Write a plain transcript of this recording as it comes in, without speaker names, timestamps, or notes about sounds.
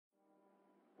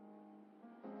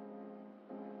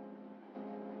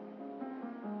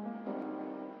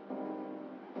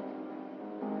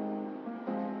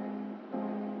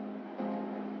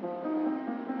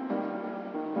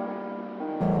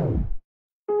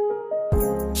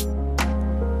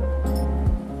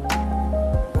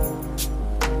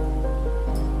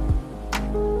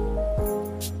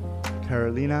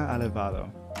Carolina Arevalo.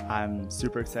 I'm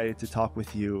super excited to talk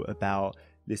with you about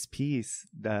this piece,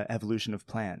 The Evolution of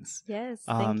Plants. Yes,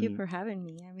 thank you for having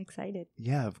me. I'm excited.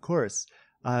 Yeah, of course.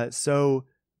 So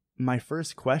my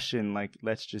first question,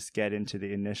 let's just get into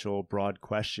the initial broad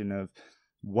question of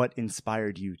what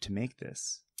inspired you to make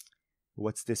this?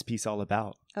 What's this piece all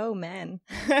about? Oh, man.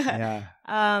 Yeah.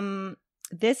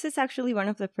 This is actually one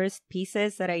of the first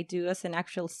pieces that I do as an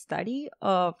actual study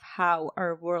of how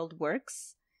our world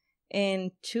works.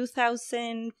 In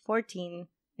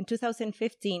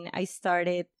 2015, I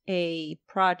started a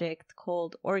project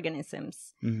called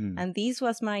Organisms. Mm-hmm. And this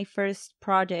was my first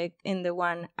project in the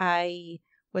one I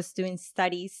was doing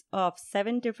studies of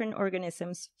 7 different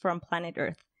organisms from planet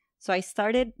Earth. So I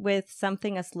started with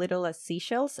something as little as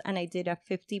seashells, and I did a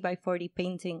 50 by 40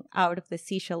 painting out of the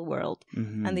seashell world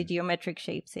and the geometric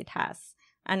shapes it has.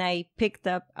 And I picked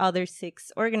up other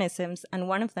 6 organisms, and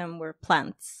one of them were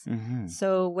plants. Mm-hmm.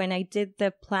 So when I did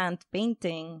the plant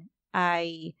painting,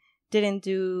 I didn't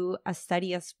do a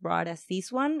study as broad as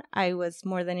this one. I was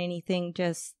more than anything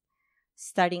just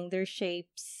studying their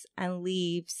shapes and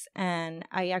leaves. And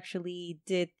I actually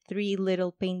did 3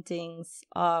 little paintings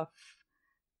of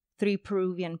 3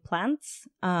 Peruvian plants.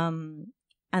 And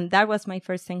that was my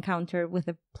first encounter with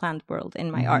the plant world in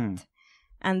my art.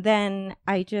 And then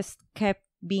I just kept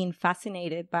being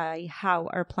fascinated by how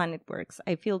our planet works.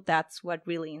 I feel that's what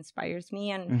really inspires me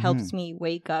and helps me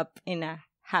wake up in a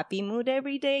happy mood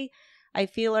every day. I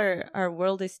feel our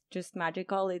world is just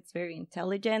magical. It's very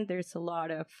intelligent. There's a lot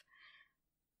of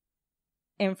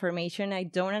information. I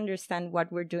don't understand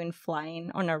what we're doing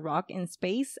flying on a rock in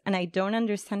space, and I don't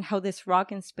understand how this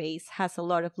rock in space has a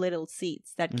lot of little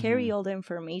seeds that carry all the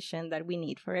information that we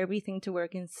need for everything to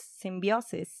work in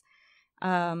symbiosis.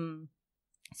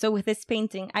 So with this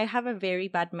painting, I have a very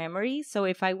bad memory. So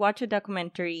if I watch a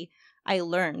documentary, I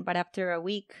learn, but after a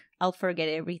week, I'll forget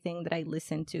everything that I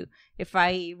listen to. If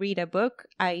I read a book,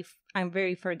 I'm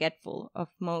very forgetful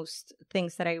of most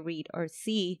things that I read or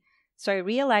see. So I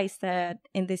realized that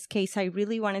in this case, I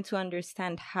really wanted to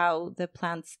understand how the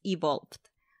plants evolved,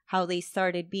 how they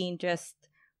started being just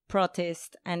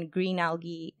protist and green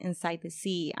algae inside the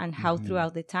sea, and how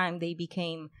throughout the time they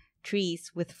became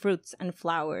trees with fruits and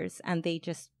flowers, and they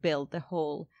just built the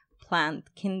whole plant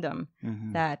kingdom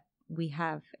that we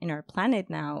have in our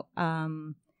planet now.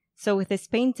 So with this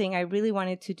painting, I really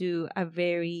wanted to do a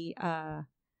very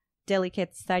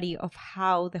delicate study of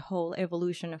how the whole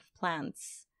evolution of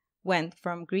plants went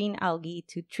from green algae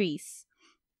to trees.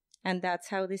 And that's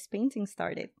how this painting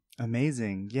started.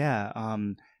 Amazing. Yeah.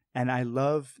 And I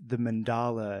love the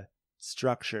mandala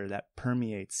structure that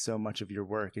permeates so much of your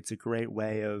work. It's a great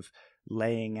way of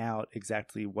laying out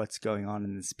exactly what's going on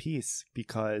in this piece,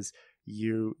 because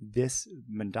this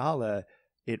mandala,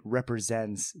 it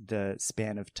represents the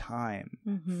span of time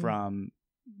from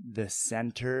the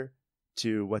center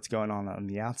to what's going on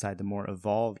the outside, the more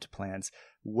evolved plants.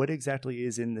 What exactly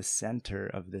is in the center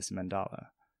of this mandala?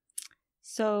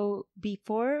 So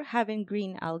before having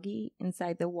green algae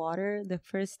inside the water, the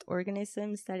first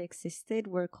organisms that existed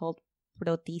were called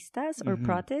protistas or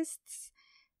protists.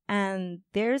 And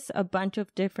there's a bunch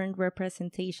of different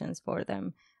representations for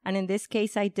them. And in this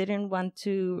case, I didn't want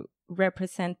to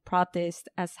represent protists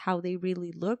as how they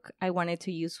really look. I wanted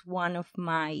to use one of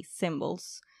my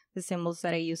symbols, the symbols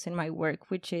that I use in my work,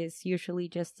 which is usually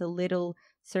just a little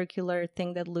circular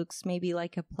thing that looks maybe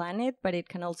like a planet, but it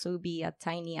can also be a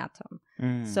tiny atom.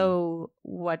 So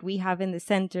what we have in the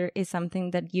center is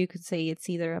something that you could say it's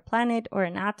either a planet or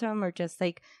an atom or just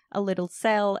like a little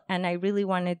cell. And I really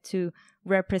wanted to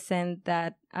represent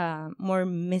that more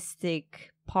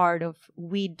mystic part of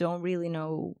we don't really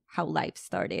know how life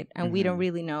started, and we don't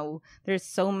really know. There's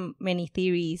so many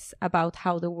theories about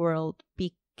how the world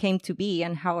came to be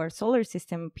and how our solar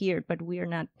system appeared, but we are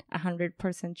not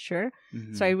 100% sure.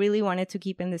 So I really wanted to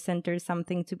keep in the center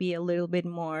something to be a little bit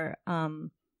more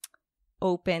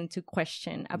open to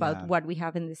question about what we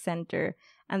have in the center.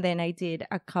 And then I did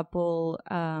a couple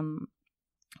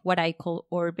what I call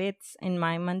orbits in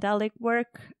my mandalic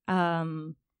work,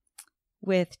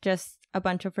 with just a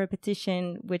bunch of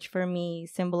repetition, which for me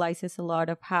symbolizes a lot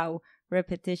of how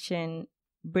repetition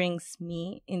brings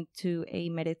me into a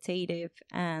meditative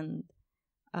and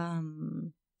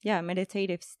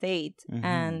meditative state,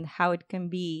 and how it can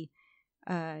be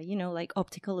like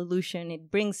optical illusion. It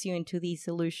brings you into these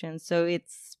illusions. So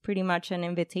it's pretty much an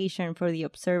invitation for the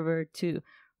observer to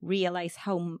realize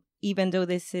how, even though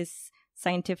this is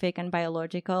scientific and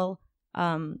biological,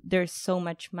 there's so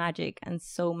much magic and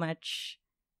so much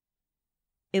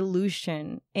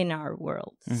illusion in our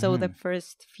world. So the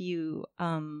first few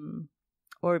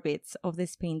orbits of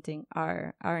this painting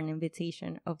are an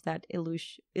invitation of that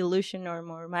illusion or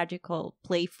more magical,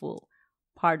 playful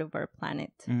part of our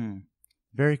planet.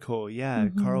 Very cool. Yeah.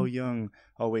 Carl Jung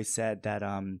always said that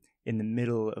in the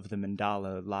middle of the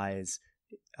mandala lies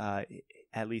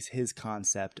at least his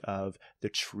concept of the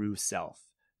true self,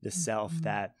 the self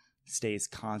that stays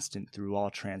constant through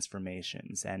all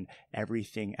transformations, and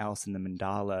everything else in the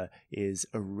mandala is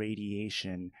a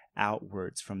radiation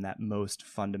outwards from that most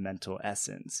fundamental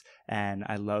essence. And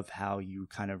I love how you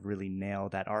kind of really nail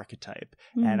that archetype.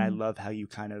 And I love how you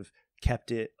kind of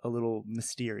kept it a little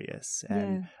mysterious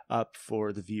and up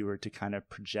for the viewer to kind of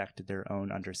project their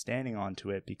own understanding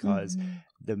onto it, because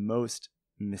the most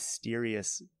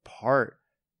mysterious part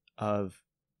of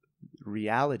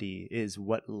reality is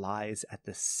what lies at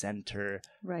the center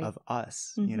of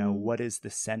us. You know, what is the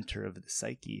center of the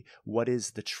psyche? What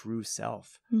is the true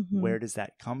self? Where does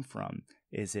that come from?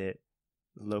 Is it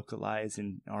localized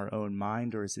in our own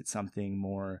mind, or is it something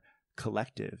more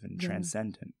collective and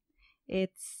transcendent?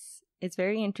 It's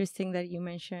very interesting that you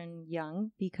mentioned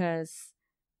Jung, because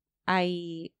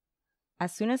as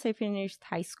soon as I finished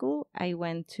high school, I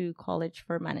went to college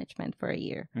for management for a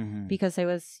year because I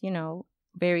was,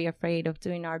 very afraid of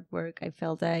doing artwork. I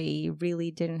felt I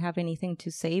really didn't have anything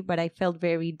to say, but I felt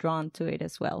very drawn to it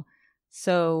as well.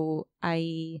 So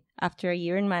after a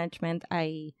year in management,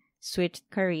 I switched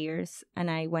careers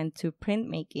and I went to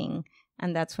printmaking.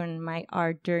 And that's when my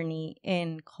art journey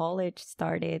in college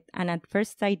started. And at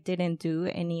first, I didn't do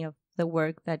any of the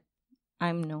work that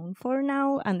I'm known for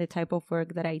now and the type of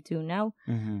work that I do now,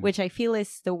 which I feel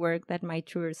is the work that my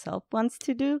truer self wants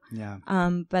to do. Yeah.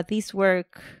 But this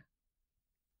work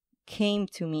came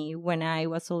to me when I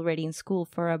was already in school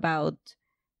for about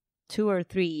 2 or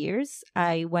 3 years.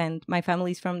 My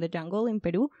family's from the jungle in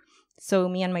Peru. So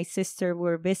me and my sister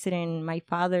were visiting my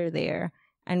father there.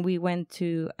 And we went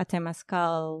to a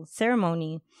Temazcal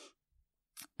ceremony.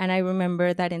 And I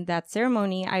remember that in that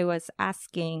ceremony, I was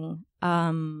asking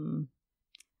the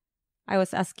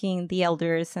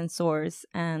elders and source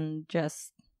and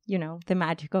just, the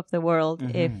magic of the world,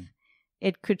 if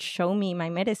it could show me my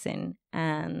medicine.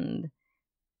 And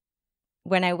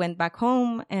when I went back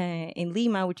home in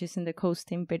Lima, which is in the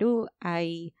coast in Peru,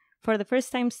 I, for the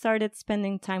first time, started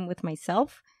spending time with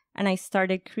myself. And I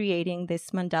started creating this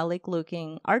mandalic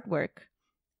looking artwork.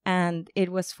 And it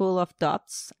was full of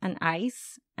dots and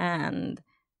eyes. And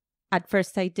at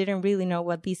first, I didn't really know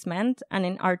what these meant. And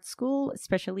in art school,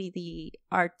 especially the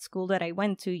art school that I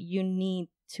went to, you need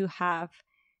to have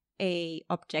a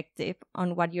objective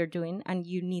on what you're doing. And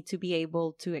you need to be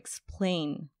able to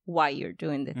explain why you're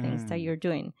doing the things that you're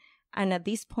doing. And at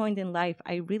this point in life,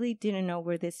 I really didn't know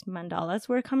where these mandalas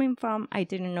were coming from. I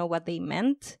didn't know what they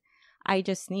meant. I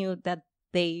just knew that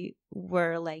they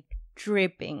were like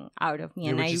dripping out of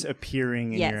me. They were just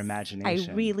appearing in your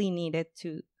imagination. I really needed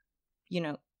to,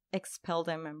 expel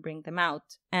them and bring them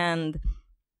out. And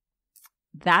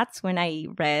that's when I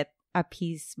read a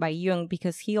piece by Jung,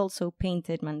 because he also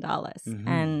painted mandalas.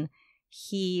 And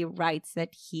he writes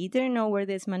that he didn't know where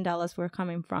these mandalas were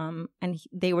coming from. And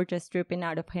they were just dripping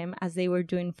out of him as they were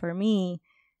doing for me.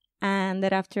 And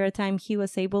that after a time, he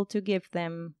was able to give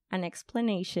them an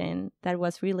explanation that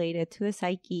was related to the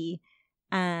psyche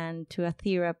and to a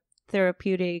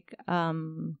therapeutic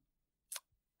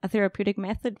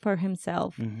method for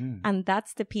himself. And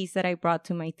that's the piece that I brought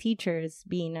to my teachers,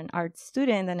 being an art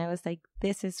student. And I was like,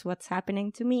 this is what's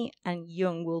happening to me. And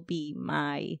Jung will be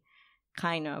my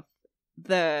kind of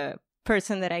the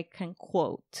person that I can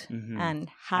quote and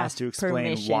have has to explain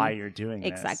permission. Why you're doing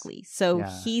this. Exactly. So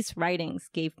his writings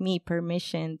gave me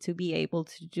permission to be able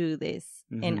to do this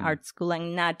in art school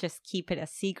and not just keep it a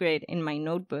secret in my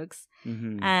notebooks.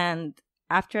 And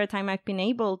after a time, I've been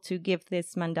able to give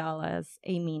these mandalas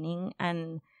a meaning.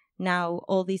 And now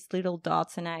all these little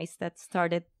dots and eyes that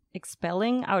started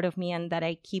expelling out of me and that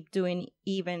I keep doing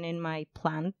even in my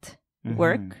plant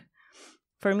work.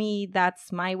 For me,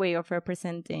 that's my way of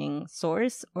representing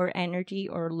source or energy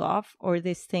or love or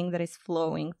this thing that is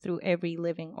flowing through every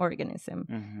living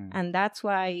organism. And that's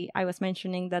why I was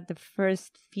mentioning that the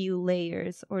first few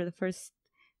layers or the first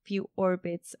few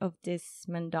orbits of this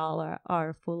mandala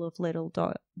are full of little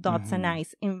dots and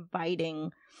eyes,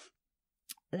 inviting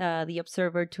the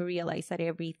observer to realize that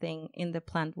everything in the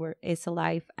plant is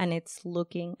alive and it's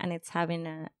looking and it's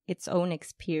having its own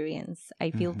experience.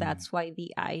 I feel that's why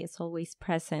the eye is always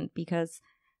present, because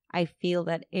I feel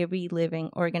that every living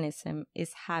organism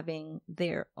is having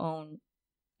their own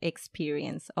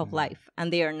experience of life,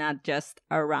 and they are not just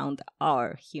around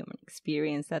our human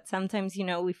experience. That sometimes,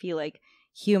 we feel like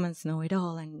humans know it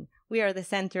all and we are the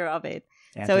center of it.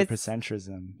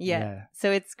 Anthropocentrism. Yeah.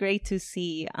 So it's great to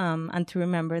see and to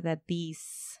remember that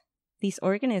these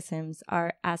organisms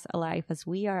are as alive as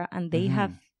we are, and they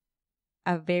have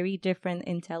a very different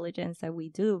intelligence that we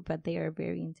do, but they are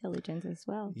very intelligent as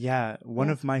well. Yeah.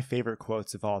 One of my favorite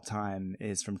quotes of all time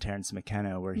is from Terence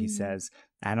McKenna, where he says,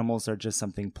 animals are just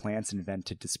something plants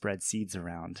invented to spread seeds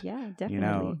around. Yeah, definitely. You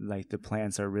know, like the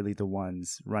plants are really the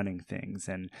ones running things.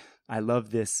 And I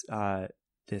love this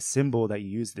symbol that you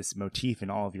use, this motif in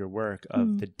all of your work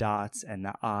of the dots and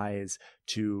the eyes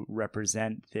to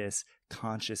represent this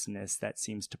consciousness that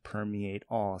seems to permeate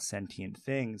all sentient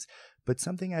things. But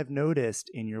something I've noticed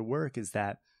in your work is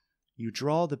that you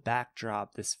draw the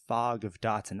backdrop, this fog of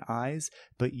dots and eyes,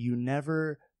 but you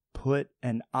never put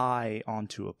an eye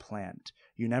onto a plant.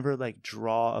 You never like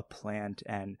draw a plant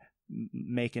and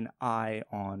make an eye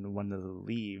on one of the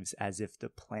leaves as if the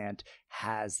plant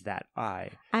has that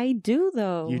eye. I do,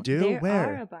 though. You do? There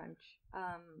Where? are a bunch.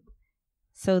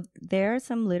 So there are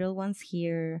some little ones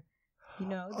here. You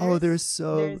know, there's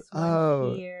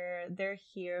one here. They're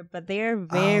here, but they're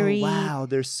very... Oh, wow.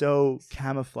 They're so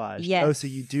camouflaged. Yes. Oh, so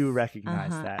you do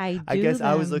recognize that. I guess them.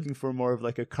 I was looking for more of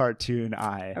like a cartoon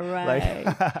eye. Right.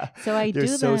 Like, so I do them.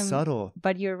 They're so subtle.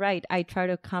 But you're right. I try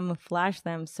to camouflage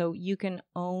them so you can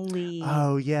only...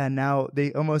 Oh, yeah. Now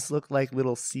they almost look like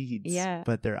little seeds. Yeah.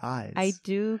 But they're eyes. I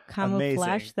do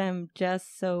camouflage them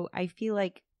just so I feel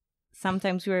like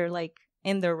sometimes we're like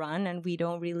in the run and we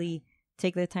don't really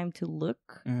take the time to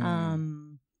look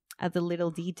at the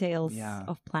little details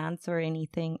of plants or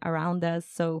anything around us.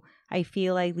 So I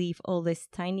feel I leave all these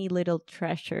tiny little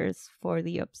treasures for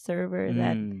the observer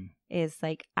that is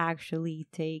like actually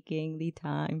taking the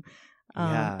time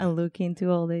and look into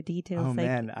all the details. Oh, like,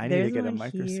 man, I need to get a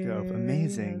microscope. Here.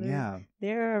 Amazing,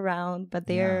 they're around, but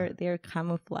they're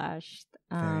camouflaged.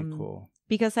 Very cool.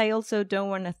 Because I also don't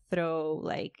want to throw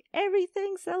like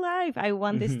everything's alive. I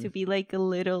want this to be like a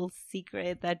little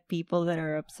secret that people that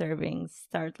are observing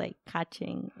start like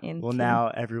catching into. Well, now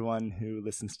everyone who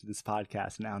listens to this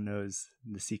podcast now knows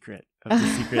the secret of the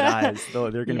secret eyes.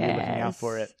 Though they're going to be looking out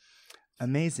for it.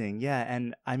 Amazing. Yeah.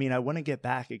 And I mean, I want to get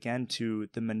back again to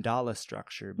the mandala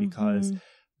structure because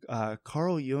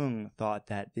Carl Jung thought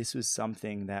that this was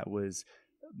something that was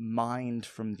mined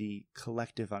from the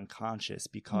collective unconscious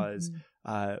because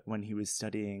when he was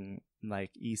studying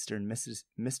like Eastern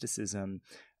mysticism,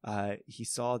 he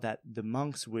saw that the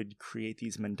monks would create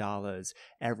these mandalas.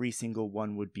 Every single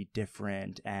one would be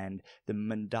different, and the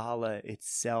mandala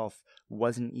itself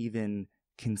wasn't even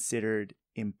considered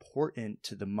important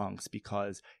to the monks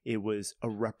because it was a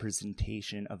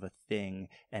representation of a thing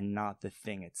and not the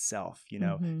thing itself. You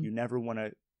know, you never want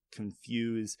to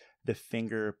confuse the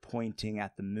finger pointing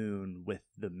at the moon with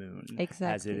the moon,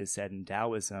 as it is said in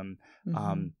Taoism.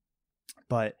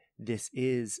 But this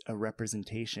is a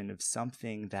representation of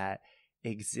something that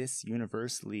exists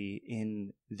universally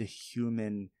in the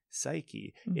human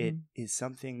psyche. It is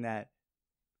something that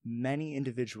many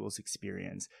individuals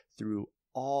experience through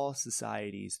all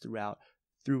societies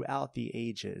throughout the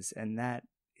ages, and that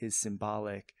is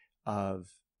symbolic of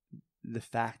the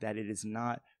fact that it is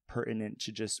not pertinent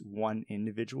to just one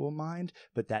individual mind,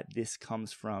 but that this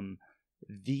comes from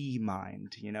the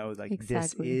mind, you know, like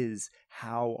this is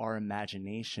how our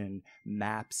imagination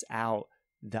maps out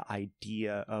the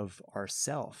idea of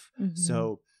ourself.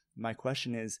 So my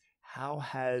question is, how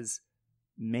has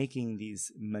making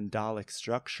these mandalic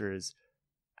structures,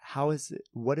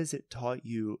 what has it taught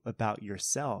you about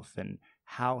yourself, and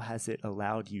how has it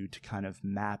allowed you to kind of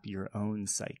map your own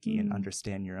psyche and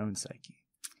understand your own psyche?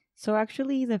 So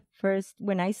actually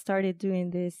when I started doing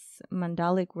this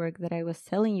mandalic work that I was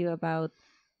telling you about,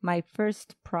 my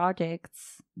first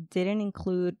projects didn't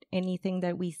include anything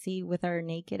that we see with our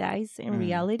naked eyes in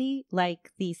reality, like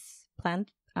this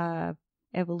plant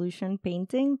evolution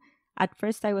painting. At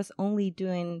first, I was only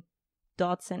doing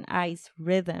dots and eyes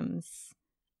rhythms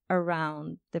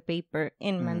around the paper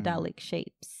in mandalic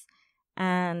shapes.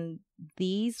 And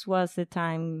this was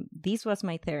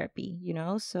my therapy, you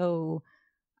know? So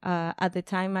at the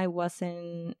time, I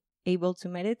wasn't able to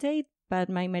meditate, but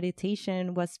my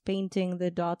meditation was painting the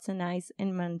dots and eyes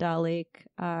in mandalic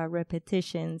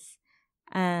repetitions.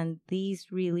 And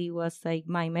this really was like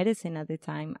my medicine at the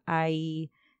time. I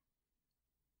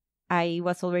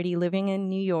was already living in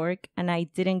New York, and I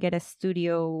didn't get a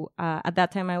studio. At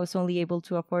that time, I was only able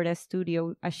to afford a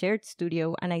shared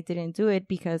studio, and I didn't do it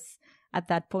because at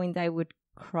that point I would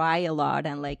cry a lot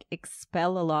and like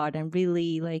expel a lot and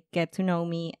really like get to know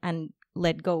me and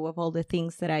let go of all the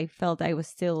things that I felt I was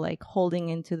still like holding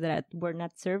into that were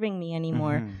not serving me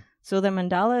ananymore. So the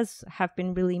mandalas have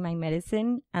been really my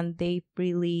medicine, and they've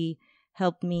really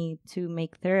helped me to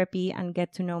make therapy and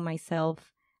get to know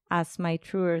myself as my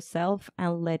truer self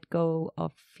and let go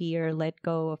of fear, let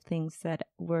go of things that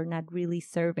were not really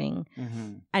serving.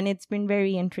 Mm-hmm. And it's been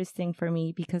very interesting for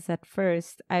me because at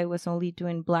first I was only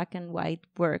doing black and white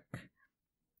work.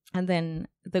 And then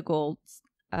the golds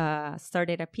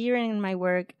started appearing in my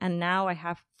work. And now I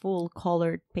have full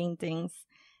colored paintings.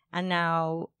 And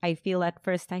now I feel at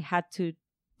first I had to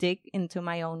dig into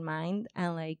my own mind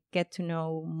and like get to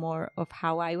know more of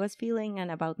how I was feeling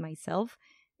and about myself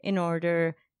in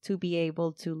order to be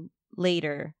able to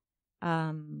later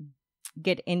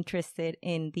get interested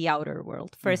in the outer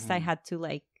world. First, I had to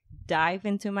like dive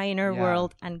into my inner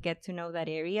world and get to know that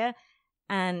area.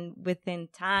 And within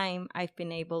time, I've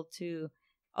been able to,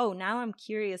 now I'm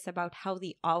curious about how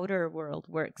the outer world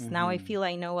works. Now I feel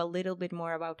I know a little bit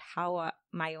more about how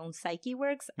my own psyche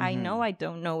works. I know I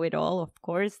don't know it all. Of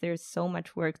course, there's so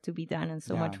much work to be done and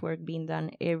so much work being done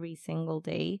every single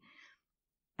day.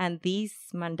 And these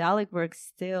mandalic work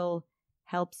still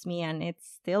helps me, and it's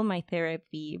still my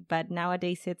therapy. But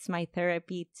nowadays, it's my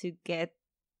therapy to get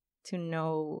to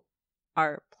know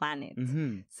our planet.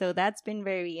 So that's been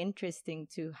very interesting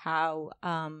to how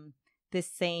this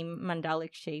same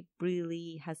mandalic shape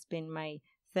really has been my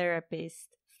therapist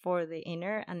for the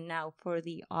inner and now for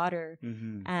the outer.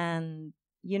 And,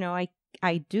 you know,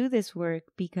 I do this work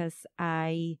because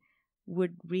I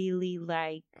would really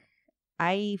like,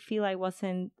 I feel I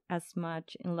wasn't as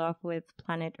much in love with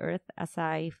planet Earth as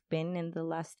I've been in the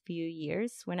last few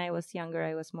years. When I was younger,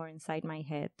 I was more inside my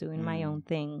head doing my own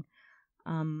thing.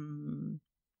 And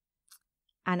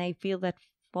I feel that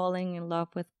falling in love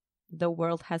with the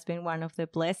world has been one of the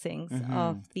blessings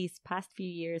of these past few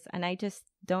years. And I just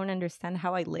don't understand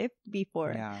how I lived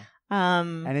before.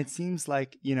 And it seems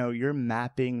like, you know, you're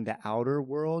mapping the outer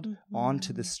world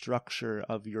onto the structure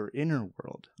of your inner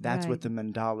world. That's what the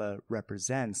mandala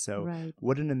represents. So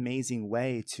what an amazing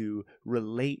way to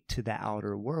relate to the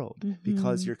outer world,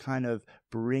 because you're kind of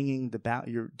bringing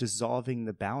you're dissolving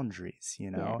the boundaries, you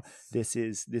know.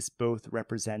 This both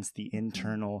represents the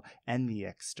internal and the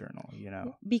external, you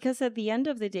know. Because at the end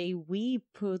of the day, we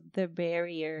put the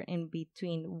barrier in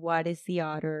between what is the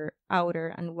outer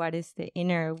and what is the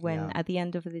inner, when at the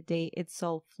end of the day it's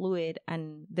all fluid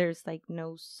and there's like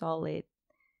no solid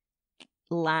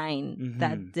line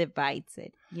that divides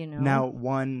it, you know. Now,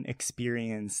 one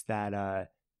experience that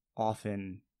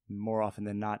more often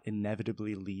than not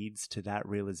inevitably leads to that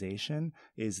realization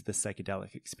is the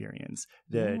psychedelic experience,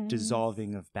 the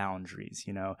dissolving of boundaries,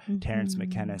 you know. Terence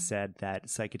McKenna said that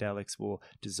psychedelics will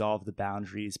dissolve the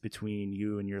boundaries between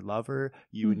you and your lover,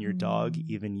 you and your dog,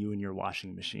 even you and your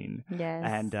washing machine.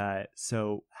 And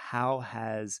so how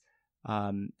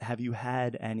have you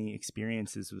had any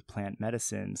experiences with plant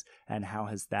medicines, and how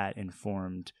has that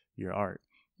informed your art?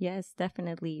 Yes,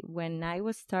 definitely. When I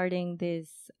was starting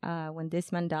this, when this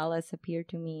mandalas appeared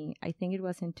to me, I think it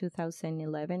was in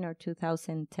 2011 or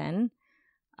 2010,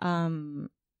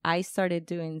 I started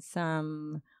doing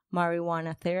some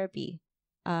marijuana therapy.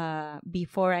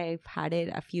 Before, I've had it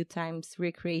a few times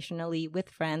recreationally with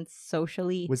friends,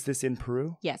 socially. Was this in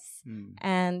Peru? Yes.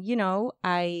 And, you know,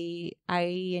 I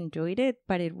enjoyed it,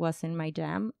 but it wasn't my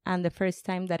jam. And the first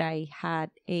time that I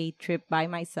had a trip by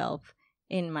myself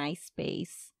in my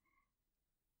space,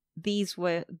 these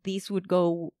would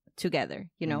go together,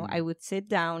 you know. I would sit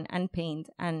down and paint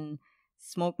and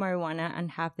smoke marijuana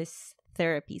and have this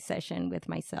therapy session with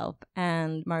myself.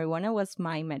 And marijuana was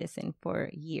my medicine for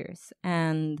years,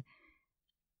 and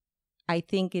I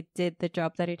think it did the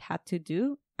job that it had to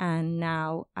do. And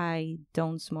now I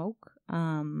don't smoke.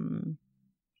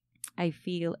 I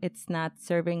feel it's not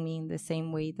serving me in the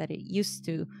same way that it used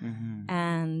to.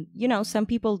 And, you know, some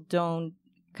people don't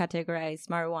categorize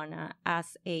marijuana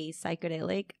as a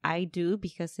psychedelic. I do,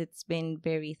 because it's been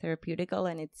very therapeutical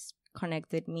and it's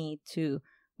connected me to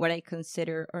what I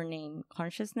consider or name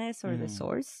consciousness or the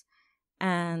source.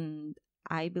 And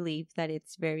I believe that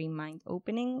it's very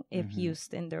mind-opening if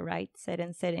used in the right set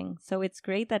and setting. So it's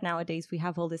great that nowadays we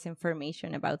have all this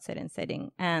information about set and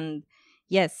setting. And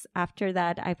yes, after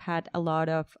that, I've had a lot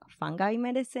of fungi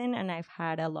medicine, and I've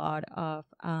had a lot of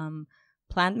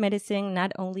plant medicine,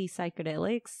 not only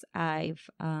psychedelics. I've,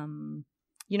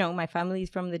 you know, my family is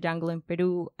from the jungle in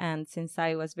Peru, and since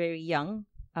I was very young,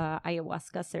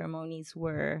 ayahuasca ceremonies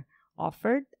were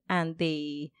offered, and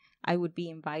I would be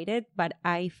invited, but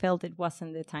I felt it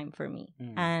wasn't the time for me.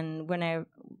 And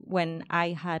when I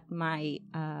had my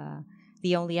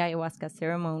the only ayahuasca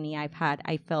ceremony I've had,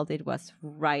 I felt it was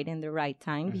right in the right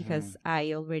time, because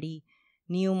I already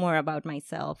knew more about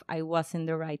myself, I was in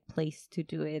the right place to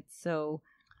do it. So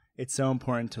it's so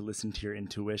important to listen to your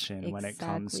intuition when it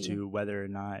comes Exactly. to whether or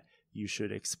not you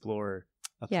should explore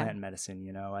a Yeah, plant medicine.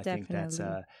 You know, I think that's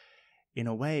definitely. in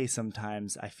a way,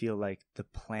 sometimes I feel like the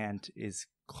plant is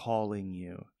calling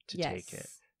you to take it.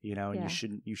 Yes. You know, and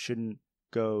Yeah. you shouldn't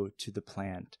go to the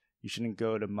plant. You shouldn't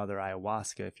go to Mother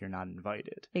Ayahuasca if you're not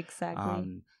invited.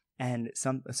 Exactly.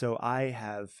 So I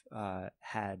have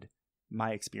had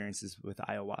my experiences with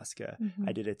ayahuasca. Mhm.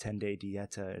 I did a 10-day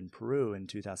dieta in Peru in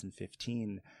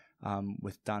 2015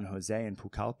 with Don Jose in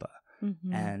Pucallpa.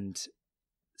 Mhm. And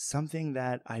something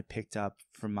that I picked up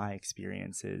from my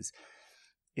experiences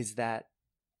is that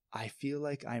I feel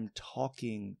like I'm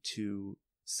talking to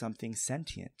something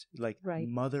sentient, like Right.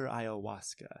 Mother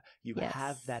Ayahuasca. You Yes.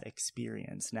 have that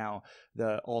experience. Now,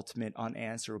 the ultimate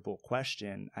unanswerable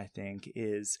question, I think,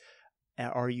 is,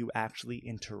 are you actually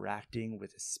interacting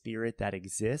with a spirit that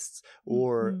exists,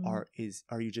 or Mhm.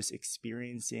 are you just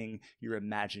experiencing your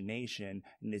imagination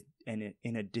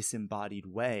in a disembodied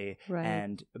way? Right.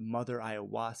 And Mother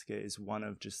Ayahuasca is one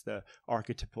of just the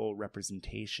archetypal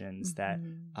representations that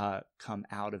Mhm. come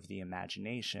out of the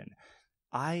imagination.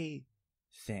 I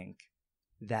think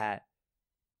that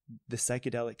the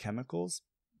psychedelic chemicals,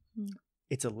 Mhm.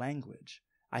 it's a language.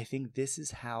 I think this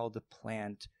is how the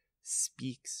plant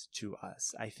speaks to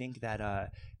us. I think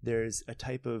that there's a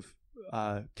type of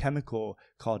chemical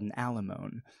called an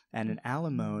alamone, and an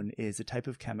alamone is a type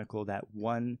of chemical that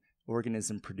one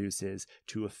organism produces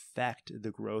to affect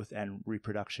the growth and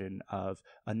reproduction of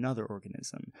another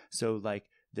organism. So like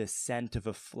the scent of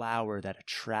a flower that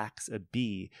attracts a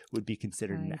bee would be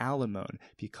considered an Right. alamone,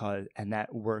 and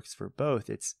that works for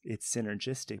both. It's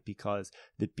synergistic because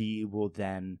the bee will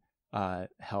then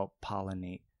help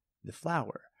pollinate the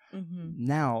flower. Mhm.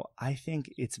 Now, I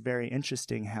think it's very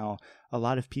interesting how a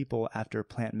lot of people after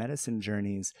plant medicine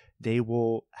journeys, they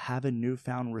will have a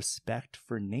newfound respect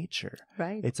for nature.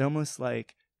 Right. It's almost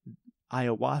like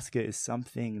ayahuasca is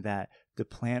something that the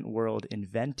plant world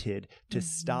invented to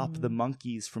stop the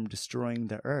monkeys from destroying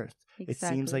the earth. Exactly. It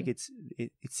seems like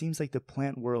it seems like the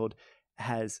plant world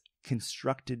has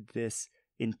constructed this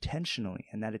intentionally,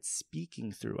 and that it's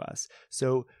speaking through us.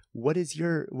 So what is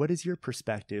your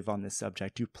perspective on this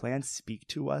subject? Do plants speak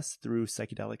to us through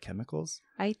psychedelic chemicals?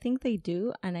 I think they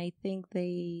do, and I think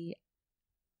they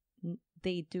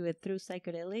do it through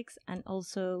psychedelics, and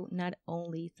also not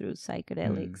only through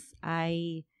psychedelics.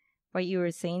 What you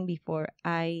were saying before,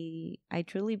 I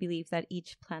truly believe that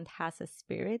each plant has a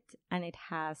spirit, and it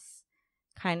has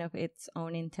kind of its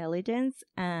own intelligence.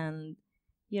 And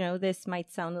this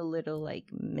might sound a little like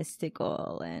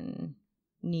mystical and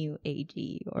new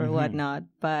agey or whatnot,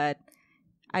 but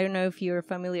I don't know if you're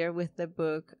familiar with the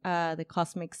book The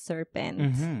Cosmic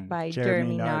Serpent by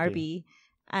Jeremy Narby.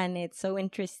 And it's so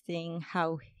interesting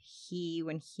how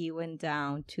when he went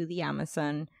down to the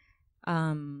Amazon,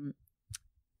 then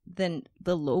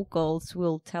the locals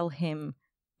will tell him,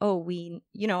 oh,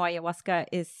 ayahuasca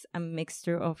is a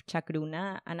mixture of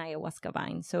chacruna and ayahuasca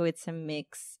vine. So it's a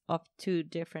mix of two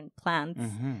different plants.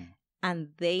 And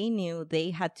they knew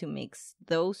they had to mix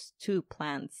those two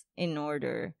plants in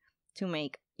order to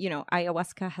make,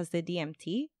 ayahuasca has the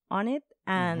DMT on it,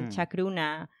 and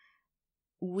chacruna,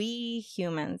 we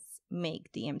humans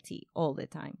make DMT all the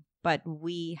time, but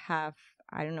we have,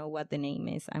 I don't know what the name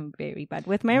is. I'm very bad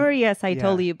with memory, as I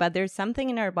told you, but there's something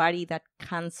in our body that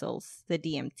cancels the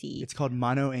DMT. It's called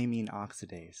monoamine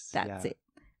oxidase. That's it.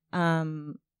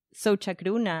 So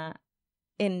chacruna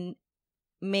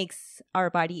makes our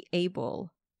body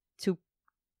able to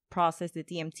process the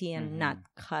DMT and not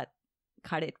cut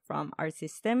it from our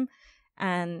system.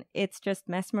 And it's just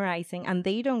mesmerizing. And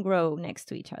they don't grow next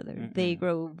to each other. They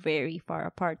grow very far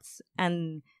apart.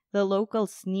 And the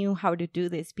locals knew how to do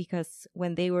this because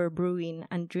when they were brewing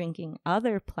and drinking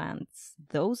other plants,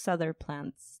 those other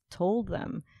plants told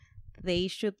them they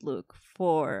should look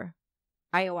for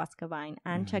ayahuasca vine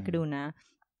and chacruna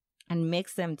and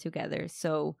mix them together.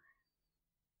 So,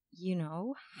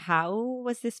 how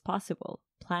was this possible?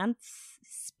 Plants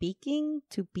speaking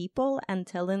to people and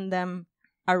telling them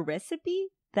a recipe?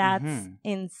 That's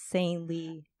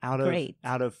insanely great.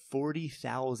 Out of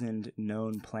 40,000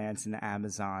 known plants in the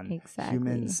Amazon,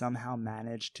 humans somehow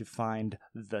managed to find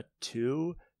the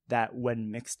two that,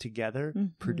 when mixed together,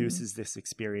 produces this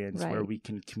experience where we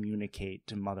can communicate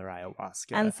to Mother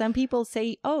Ayahuasca. And some people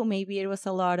say, oh, maybe it was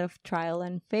a lot of trial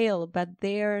and fail, but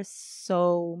there are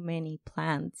so many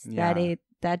plants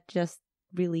that just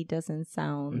really doesn't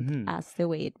sound as the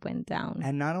way it went down.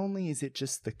 And not only is it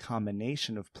just the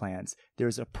combination of plants,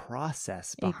 there's a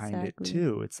process behind it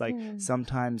too. It's like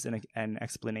sometimes an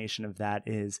explanation of that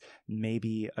is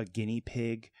maybe a guinea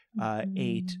pig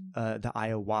ate the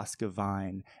ayahuasca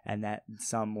vine, and that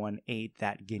someone ate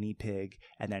that guinea pig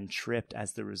and then tripped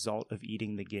as the result of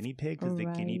eating the guinea pig because the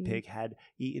guinea pig had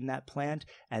eaten that plant.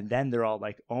 And then they're all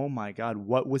like, oh my God,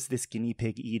 what was this guinea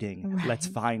pig eating? Let's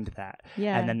find that.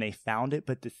 And then they found it.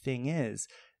 But the thing is,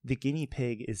 the guinea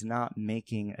pig is not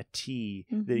making a tea.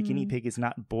 The guinea pig is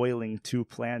not boiling two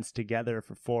plants together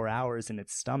for 4 hours in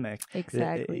its stomach.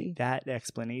 Exactly. That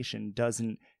explanation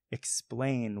doesn't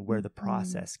explain where the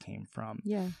process came from.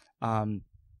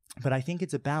 But I think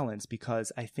it's a balance,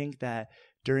 because I think that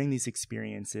during these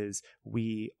experiences,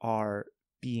 we are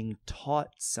being taught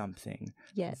something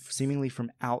seemingly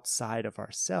from outside of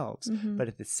ourselves. But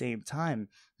at the same time,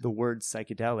 the word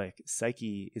psychedelic,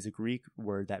 psyche, is a Greek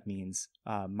word that means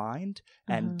mind,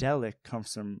 and delic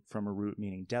comes from a root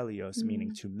meaning delios,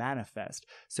 meaning to manifest.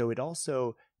 So it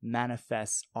also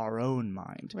manifests our own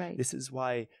mind. This is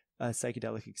why a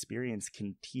psychedelic experience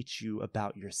can teach you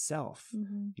about yourself,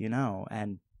 you know,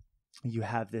 and you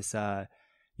have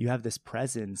this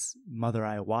presence, Mother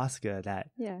Ayahuasca, that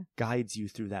guides you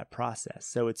through that process.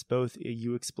 So it's both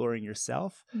you exploring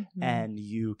yourself and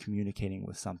you communicating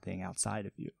with something outside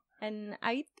of you. And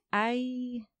I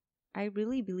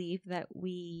really believe that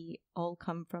we all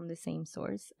come from the same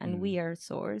source, and we are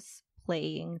source,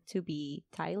 playing to be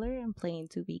Tyler and playing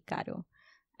to be Caro.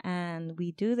 And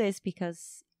we do this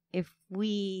because if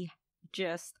we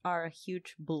just are a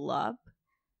huge blob,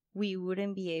 we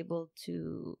wouldn't be able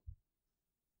to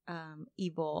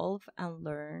evolve and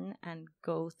learn and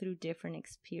go through different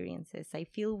experiences. I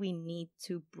feel we need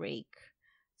to break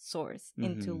source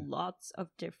into lots of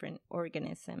different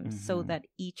organisms so that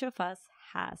each of us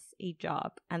has a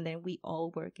job, and then we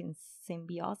all work in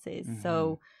symbiosis.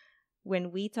 So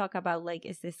when we talk about, like,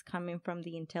 is this coming from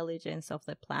the intelligence of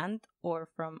the plant or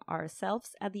from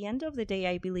ourselves? At the end of the day,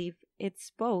 I believe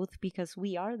it's both, because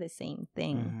we are the same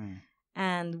thing.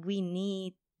 And we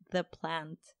need the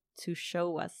plant to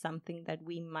show us something that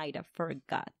we might have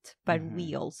forgot. But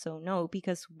we also know,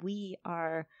 because we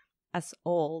are as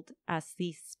old as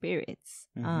these spirits.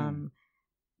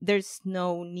 There's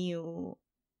no new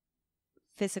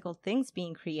physical things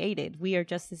being created. We are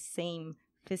just the same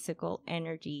physical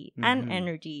energy and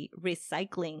energy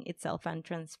recycling itself and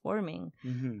transforming.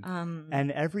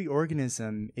 And every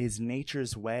organism is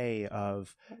nature's way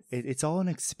of it's all an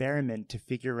experiment to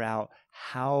figure out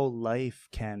how life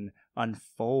can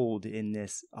unfold in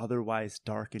this otherwise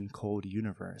dark and cold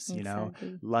universe. You know,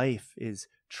 life is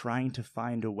trying to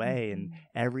find a way, and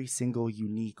every single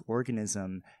unique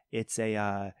organism, it's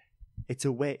an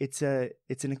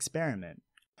experiment.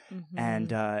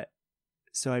 And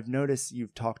so I've noticed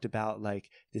you've talked about, like,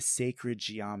 the sacred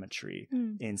geometry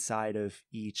inside of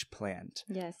each plant.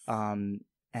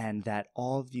 And that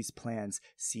all of these plants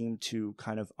seem to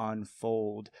kind of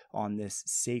unfold on this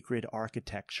sacred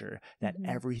architecture that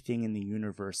everything in the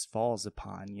universe falls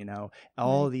upon, you know?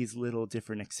 All these little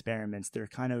different experiments, they're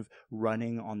kind of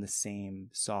running on the same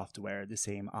software, the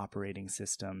same operating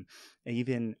system.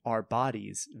 Even our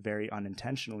bodies, very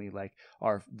unintentionally, like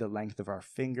the length of our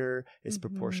finger is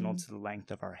proportional to the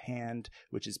length of our hand,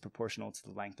 which is proportional to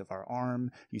the length of our arm.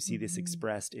 You see this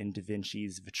expressed in Da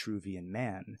Vinci's Vitruvian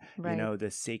Man. You know,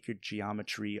 the sacred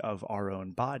geometry of our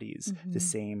own bodies,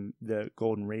 the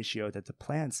golden ratio that the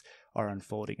plants are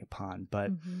unfolding upon. But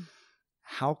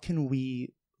how can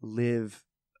we live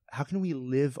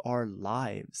our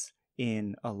lives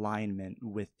in alignment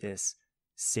with this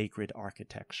sacred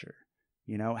architecture?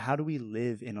 You know, how do we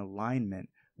live in alignment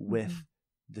with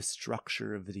the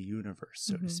structure of the universe,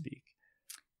 so to speak?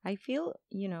 I feel,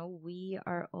 you know, we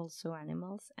are also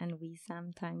animals, and we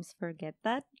sometimes forget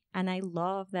that. And I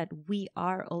love that we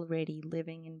are already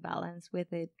living in balance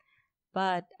with it.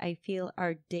 But I feel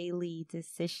our daily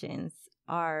decisions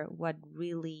are what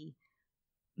really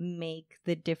make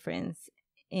the difference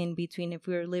in between if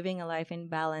we're living a life in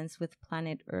balance with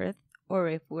planet Earth or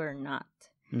if we're not.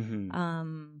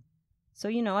 So,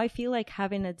 you know, I feel like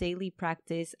having a daily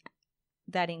practice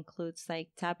that includes, like,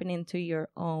 tapping into your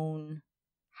own,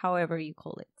 however you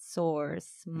call it,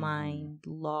 source, mind,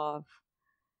 love,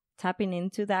 tapping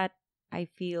into that, I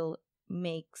feel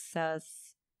makes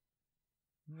us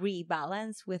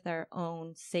rebalance with our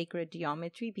own sacred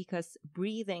geometry, because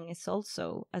breathing is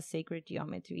also a sacred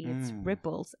geometry. It's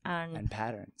ripples and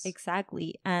patterns.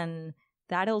 Exactly. And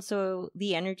that also,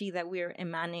 the energy that we're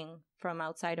emanating from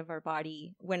outside of our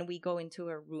body when we go into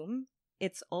a room,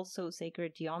 it's also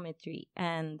sacred geometry.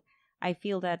 And I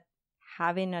feel that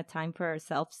having a time for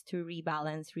ourselves to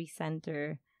rebalance,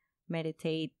 recenter,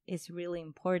 meditate is really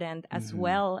important, as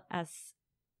well as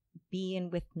being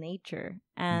with nature.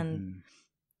 And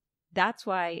that's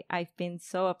why I've been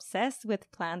so obsessed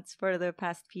with plants for the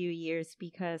past few years,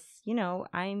 because, you know,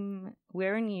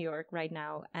 we're in New York right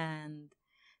now, and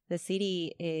the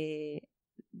city,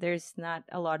 there's not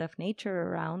a lot of nature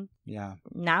around. Yeah.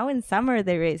 Now in summer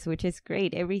there is, which is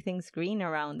great. Everything's green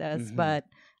around us, but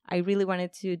I really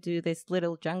wanted to do this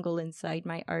little jungle inside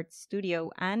my art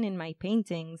studio and in my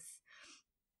paintings,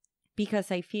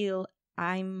 because I feel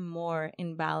I'm more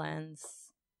in balance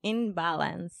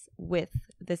with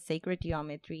the sacred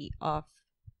geometry of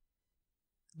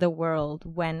the world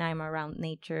when I'm around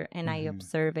nature and I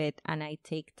observe it and I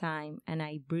take time and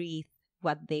I breathe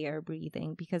what they are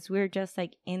breathing, because we're just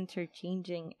like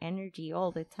interchanging energy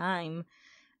all the time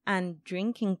and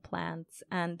drinking plants.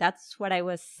 And that's what I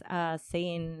was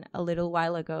saying a little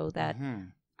while ago, that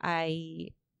I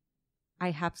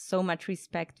have so much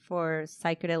respect for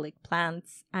psychedelic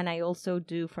plants, and I also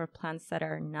do for plants that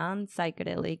are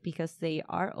non-psychedelic, because they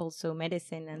are also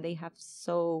medicine and they have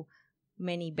so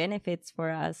many benefits for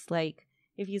us. Like,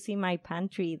 if you see my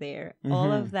pantry there,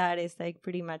 all of that is like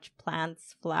pretty much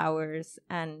plants, flowers,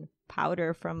 and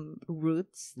powder from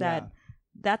roots.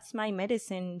 That's my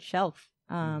medicine shelf.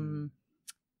 You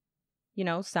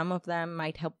know, some of them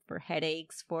might help for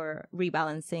headaches, for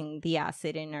rebalancing the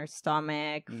acid in our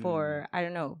stomach, for, I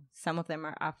don't know, some of them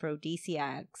are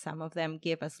aphrodisiac, some of them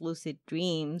give us lucid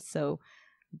dreams. So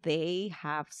they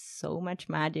have so much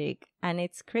magic. And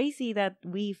it's crazy that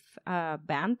we've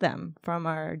banned them from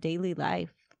our daily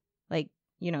life. Like,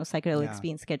 you know, psychedelics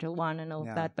being Schedule 1 and all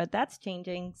of that. But that's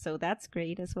changing. So that's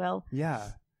great as well.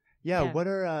 Yeah. What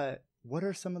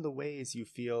are some of the ways you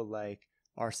feel like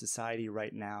our society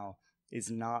right now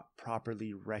is not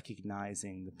properly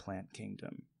recognizing the plant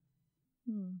kingdom?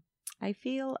 I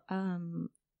feel,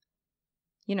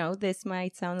 you know, this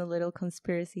might sound a little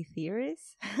conspiracy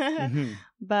theorist,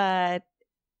 but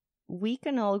we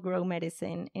can all grow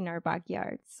medicine in our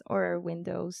backyards or our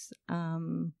windows,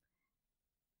 and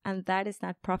that is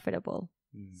not profitable.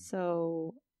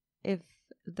 So if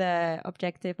the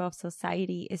objective of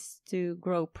society is to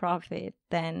grow profit,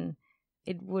 then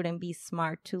it wouldn't be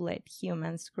smart to let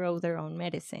humans grow their own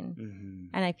medicine.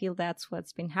 And I feel that's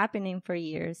what's been happening for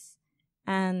years.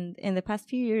 And in the past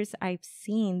few years, I've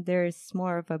seen there's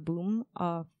more of a boom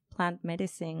of plant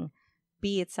medicine,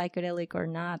 be it psychedelic or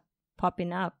not,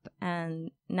 popping up. And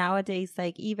nowadays,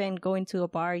 like, even going to a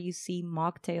bar, you see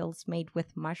mocktails made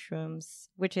with mushrooms,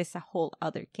 which is a whole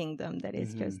other kingdom that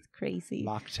is just crazy.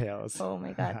 Mocktails. Oh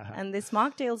my God. And this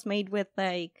mocktails made with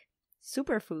like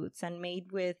superfoods and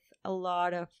made with a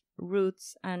lot of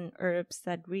roots and herbs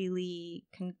that really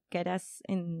can get us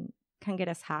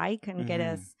high, can get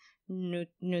us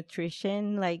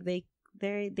nutrition. Like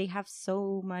they have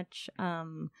so much.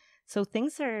 So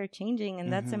things are changing,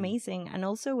 and that's amazing. And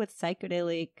also with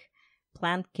psychedelic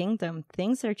plant kingdom,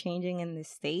 things are changing in the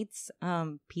States.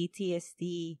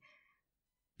 PTSD,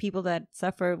 people that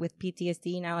suffer with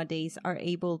PTSD nowadays are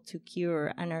able to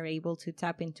cure and are able to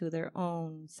tap into their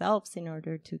own selves in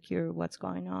order to cure what's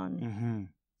going on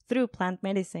through plant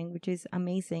medicine, which is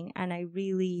amazing. And I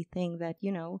really think that,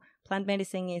 you know, plant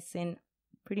medicine is in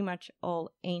pretty much all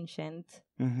ancient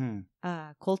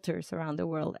cultures around the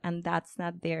world. And that's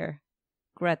not there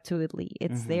gratuitously.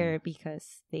 It's there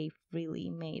because they've really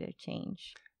made a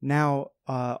change. Now,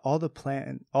 all the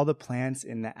plants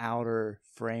in the outer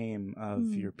frame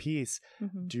of your piece,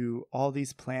 do all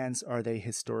these plants, are they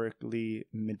historically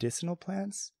medicinal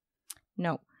plants?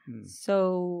 No.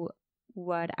 So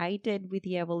what I did with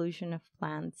the evolution of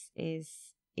plants is,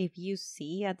 if you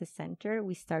see at the center,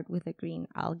 we start with a green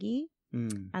algae,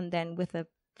 and then with the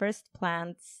first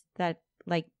plants that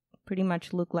like pretty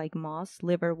much look like moss,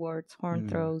 liverworts,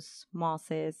 hornthrows,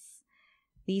 mosses.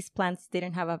 These plants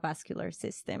didn't have a vascular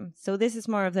system. So this is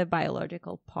more of the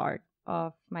biological part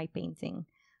of my painting.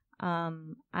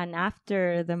 And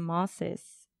after the mosses,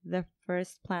 the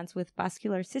first plants with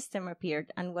vascular system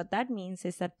appeared. And what that means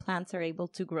is that plants are able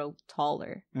to grow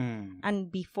taller.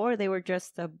 And before, they were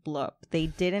just a blob. They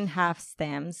didn't have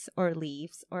stems or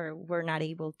leaves, or were not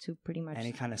able to pretty much...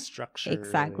 any kind of structure.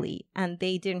 Exactly. Really. And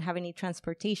they didn't have any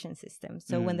transportation system.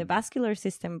 So when the vascular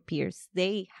system appears,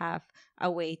 they have a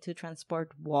way to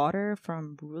transport water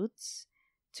from roots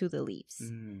to the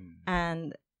leaves.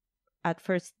 And at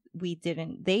first, they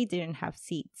didn't have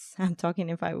seeds. I'm talking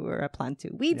if I were a plant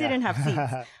too. We didn't have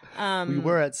seeds. We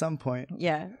were at some point.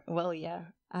 Yeah. Well, yeah.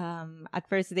 At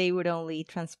first, they would only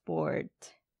transport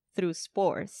through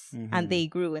spores, and they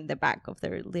grew in the back of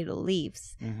their little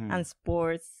leaves. And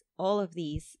spores all of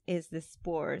these is the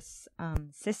spores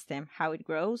system, how it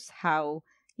grows, how,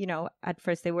 at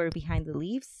first they were behind the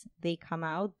leaves, they come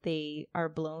out, they are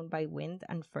blown by wind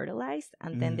and fertilized,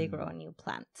 and then they grow a new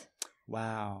plant.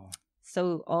 Wow.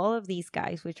 So all of these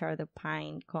guys, which are the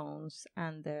pine cones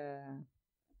and the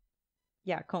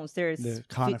cones, there's the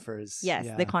conifers.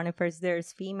 The conifers,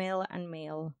 there's female and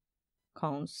male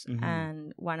cones,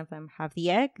 and one of them have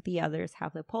the egg, the others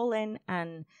have the pollen,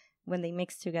 and when they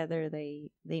mix together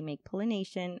they make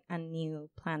pollination and new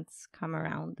plants come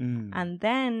around. And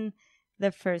then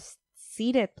the first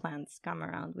seeded plants come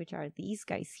around, which are these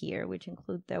guys here, which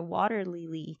include the water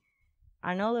lily.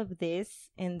 And all of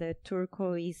this in the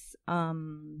turquoise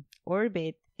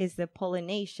orbit is the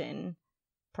pollination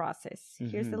process.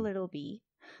 Here's the little bee.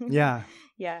 Yeah.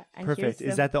 Yeah. And perfect.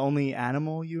 Is that the only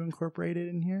animal you incorporated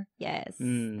in here? Yes.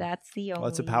 That's the only. Well,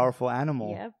 it's a powerful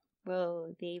animal. Yep.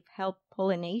 Well, they've helped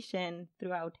pollination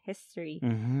throughout history.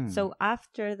 So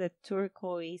after the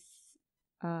turquoise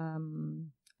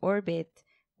orbit,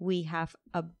 we have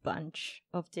a bunch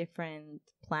of different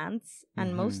plants,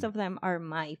 and most of them are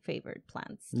my favorite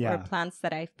plants, or plants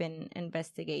that I've been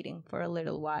investigating for a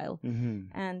little while.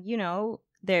 And,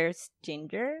 there's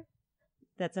ginger.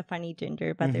 That's a funny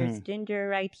ginger, but there's ginger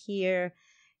right here.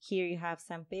 Here you have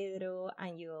San Pedro,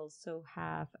 and you also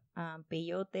have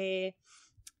peyote.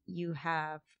 You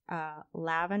have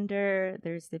lavender.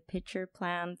 There's the pitcher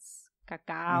plants,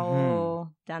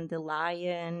 cacao,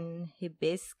 dandelion,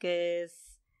 hibiscus.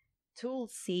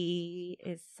 Tulsi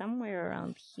is somewhere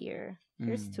around here.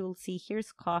 Here's Tulsi.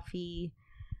 Here's coffee.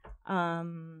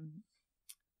 And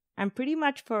pretty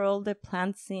much for all the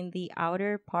plants in the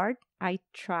outer part, I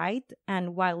tried.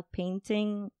 And while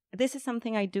painting, this is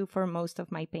something I do for most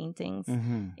of my paintings.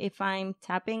 If I'm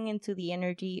tapping into the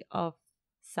energy of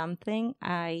something,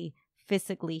 I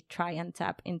physically try and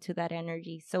tap into that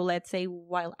energy. So let's say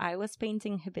while I was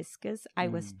painting hibiscus, I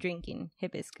was drinking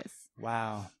hibiscus.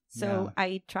 Wow. So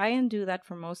I try and do that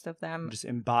for most of them. Just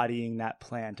embodying that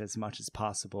plant as much as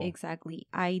possible. Exactly.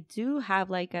 I do have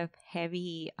like a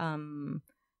heavy,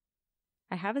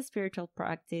 I have a spiritual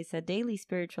practice, a daily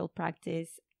spiritual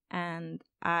practice, and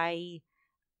I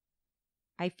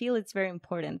feel it's very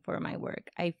important for my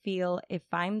work. I feel if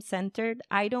I'm centered,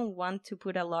 I don't want to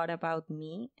put a lot about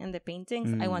me in the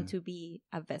paintings. I want to be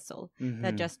a vessel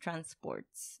that just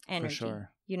transports energy, for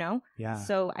sure. Yeah.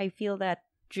 So I feel that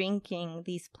drinking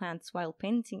these plants while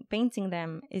painting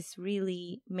them is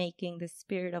really making the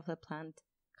spirit of the plant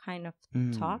kind of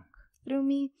talk through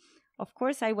me. Of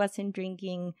course, I wasn't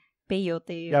drinking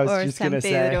peyote or San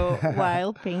Pedro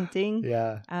while painting.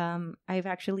 I've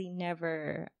actually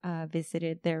never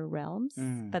visited their realms,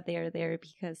 but they are there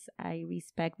because I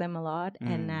respect them a lot,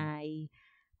 and I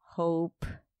hope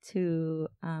to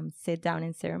sit down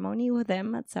in ceremony with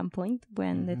them at some point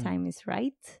when the time is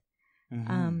right.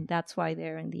 That's why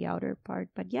they're in the outer part.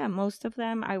 But yeah, most of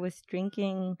them I was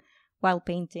drinking while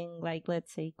painting, like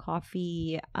let's say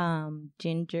coffee,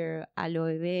 ginger,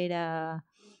 aloe vera,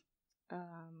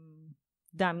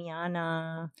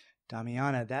 Damiana.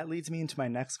 That leads me into my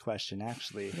next question,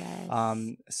 actually. Yes.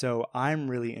 So I'm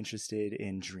really interested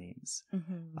in dreams.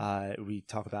 We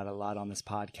talk about it a lot on this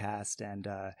podcast, and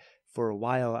for a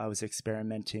while I was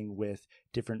experimenting with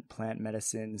different plant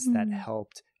medicines that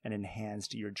helped and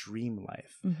enhanced your dream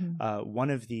life. One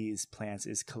of these plants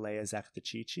is Calea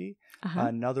zacathichichi.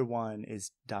 Another one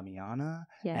is Damiana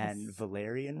and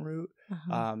valerian root.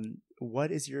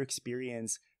 What is your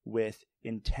experience with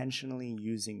intentionally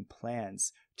using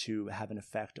plants to have an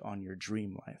effect on your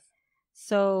dream life?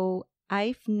 So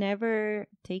I've never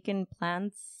taken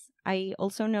plants. I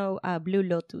also know blue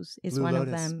lotus is one of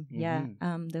them. Yeah,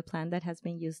 the plant that has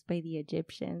been used by the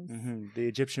Egyptians. The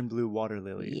Egyptian blue water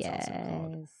lily. Yes, it's also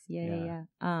called. Yeah.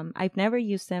 I've never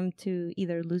used them to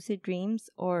either lucid dreams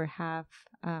or have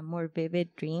more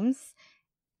vivid dreams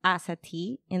as a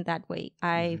tea in that way.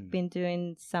 I've been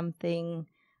doing something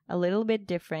a little bit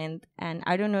different, and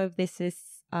I don't know if this is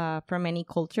from any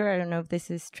culture. I don't know if this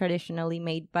is traditionally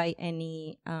made by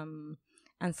any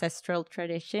ancestral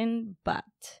tradition, but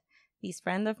this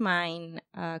friend of mine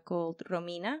called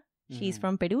Romina, she's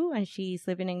from Peru and she's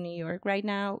living in New York right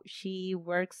now. She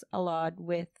works a lot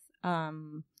with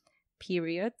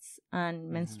periods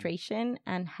and menstruation,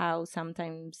 and how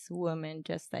sometimes women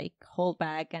just like hold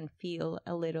back and feel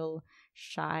a little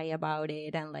shy about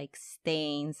it, and like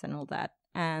stains and all that.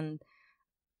 And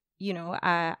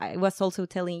I was also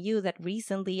telling you that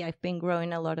recently I've been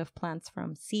growing a lot of plants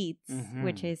from seeds,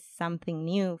 which is something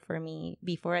new for me.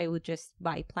 Before I would just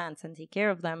buy plants and take care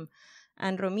of them.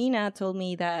 And Romina told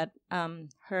me that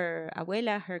her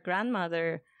abuela, her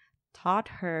grandmother, taught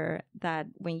her that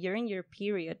when you're in your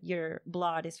period, your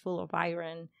blood is full of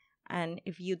iron. And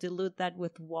if you dilute that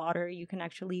with water, you can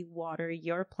actually water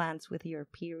your plants with your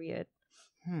period.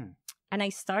 And I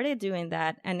started doing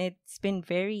that, and it's been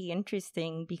very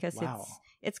interesting because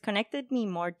it's connected me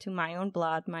more to my own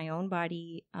blood, my own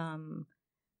body.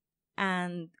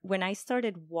 And when I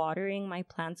started watering my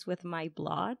plants with my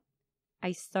blood,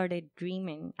 I started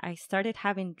dreaming. I started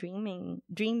having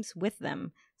dreams with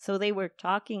them. So they were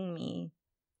talking me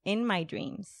in my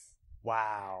dreams.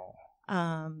 Wow.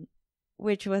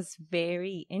 Which was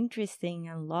very interesting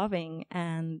and loving.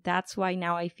 And that's why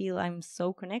now I feel I'm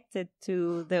so connected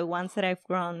to the ones that I've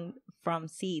grown from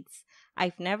seeds.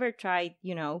 I've never tried,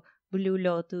 Blue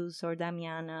Lotus or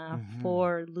Damiana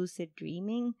for lucid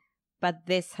dreaming, but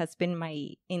this has been my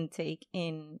intake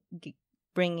in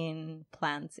bringing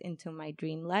plants into my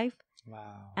dream life.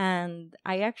 Wow. And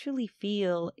I actually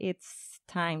feel it's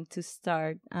time to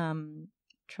start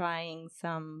trying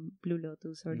some Blue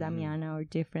Lotus or Damiana or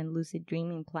different lucid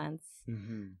dreaming plants.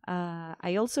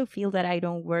 I also feel that I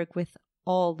don't work with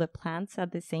all the plants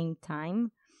at the same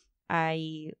time.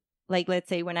 Let's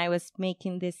say when I was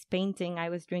making this painting, I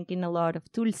was drinking a lot of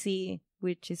Tulsi,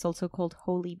 which is also called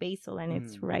holy basil, and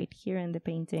it's right here in the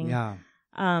painting. Yeah.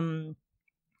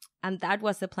 And that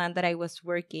was the plant that I was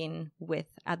working with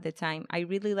at the time. I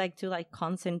really like to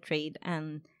concentrate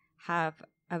and have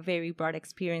a very broad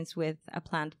experience with a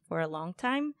plant for a long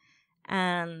time.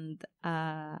 And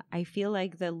I feel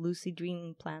like the lucid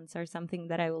dreaming plants are something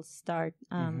that I will start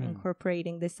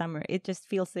incorporating this summer. It just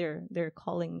feels they're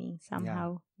calling me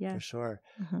somehow. Yeah. For sure.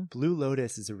 Blue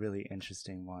Lotus is a really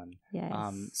interesting one. Yes.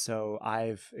 So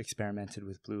I've experimented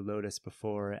with Blue Lotus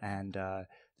before, and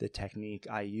the technique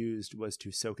I used was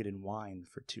to soak it in wine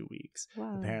for 2 weeks.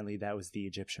 Wow. Apparently that was the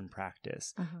Egyptian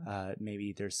practice.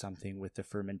 Maybe there's something with the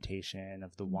fermentation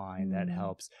of the wine that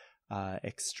helps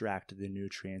extract the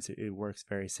nutrients. It works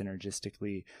very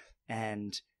synergistically,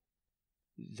 and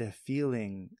the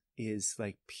feeling is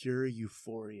like pure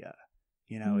euphoria.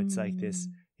 It's like this.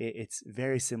 It's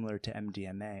very similar to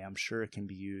MDMA. I'm sure it can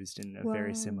be used in a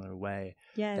very similar way.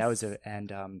 Yes. That was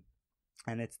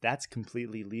and that's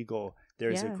completely legal.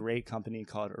 There's a great company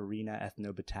called Arena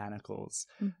Ethnobotanicals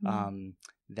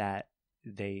that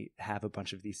they have a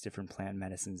bunch of these different plant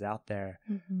medicines out there.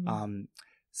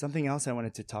 Something else I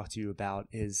wanted to talk to you about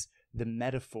is the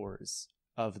metaphors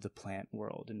of the plant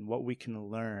world and what we can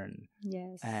learn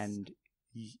and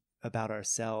about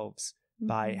ourselves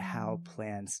by how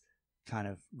plants kind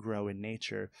of grow in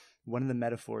nature. One of the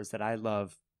metaphors that I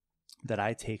love, that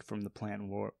I take from the plant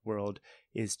world,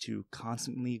 is to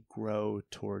constantly grow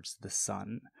towards the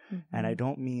sun. And I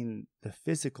don't mean the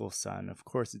physical sun. Of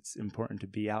course, it's important to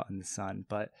be out in the sun,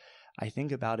 but I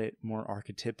think about it more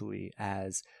archetypally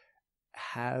as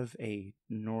have a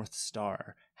North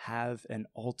Star, have an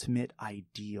ultimate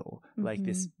ideal, like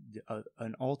this,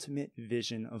 an ultimate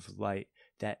vision of light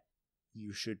that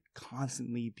you should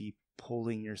constantly be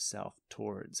pulling yourself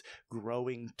towards,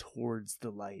 growing towards the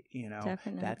light.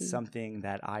 Definitely. That's something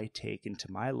that I take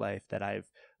into my life that I've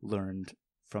learned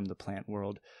from the plant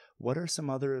world. What are some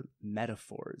other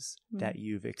metaphors that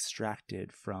you've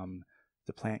extracted from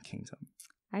the plant kingdom?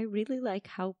 I really like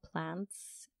how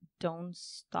plants don't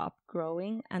stop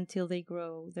growing until they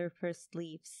grow their first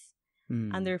leaves.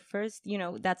 And their first,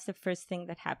 that's the first thing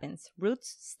that happens.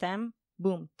 Roots, stem,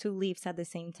 boom, 2 leaves at the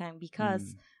same time,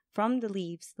 because from the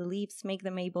leaves make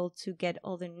them able to get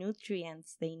all the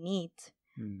nutrients they need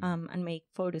and make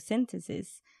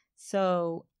photosynthesis.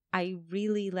 So I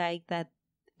really like that.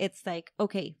 It's like,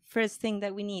 okay, first thing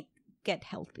that we need, get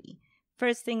healthy.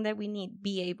 First thing that we need,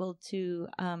 be able to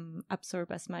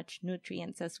absorb as much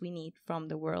nutrients as we need from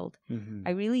the world.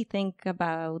 I really think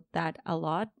about that a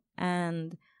lot.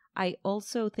 And I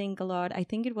also think a lot, I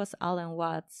think it was Alan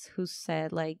Watts who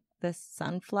said, the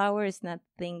sunflower is not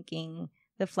thinking,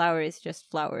 the flower is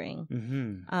just flowering.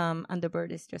 And the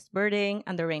bird is just birding,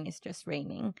 and the rain is just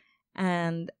raining.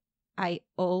 And I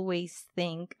always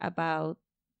think about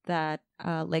that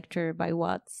lecture by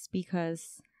Watts,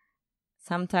 because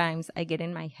sometimes I get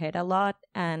in my head a lot,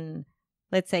 and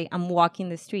let's say I'm walking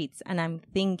the streets and I'm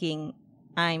thinking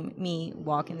I'm me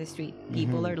walking the street.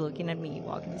 People are looking at me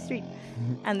walking the street.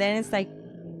 And then it's like,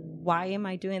 why am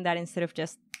I doing that instead of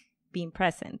just being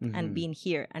present and being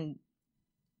here and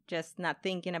just not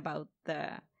thinking about the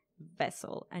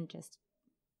vessel and just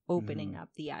opening up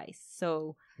the eyes?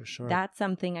 So that's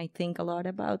something I think a lot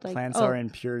about. Plants are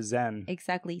in pure zen.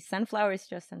 Exactly. Sunflower is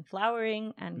just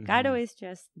sunflowering, and Caro is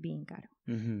just being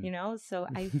Caro. So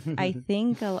I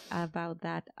think about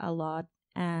that a lot.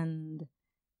 And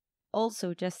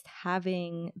also just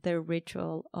having the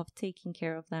ritual of taking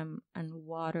care of them and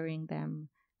watering them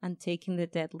and taking the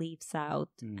dead leaves out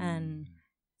and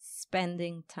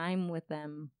spending time with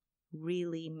them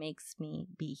really makes me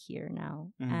be here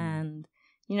now. And,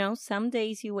 you know, some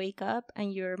days you wake up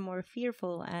and you're more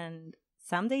fearful, and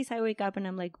some days I wake up and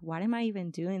I'm like, what am I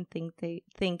even doing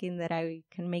thinking that I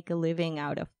can make a living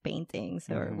out of paintings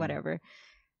or whatever.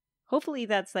 Hopefully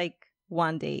that's like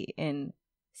one day in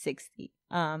 60.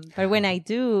 But when I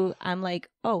do, I'm like,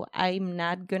 oh, I'm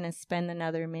not going to spend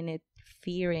another minute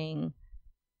fearing.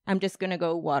 I'm just going to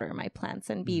go water my plants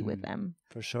and be with them.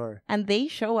 For sure. And they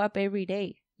show up every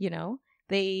day, you know.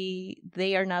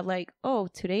 They are not like, oh,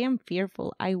 today I'm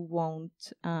fearful, I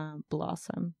won't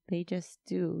blossom. They just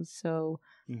do. So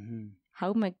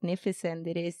how magnificent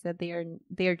it is that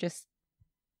they're just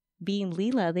being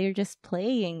Lila. They're just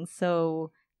playing.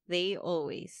 So they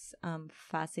always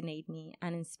fascinate me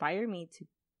and inspire me to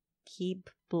keep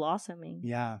blossoming.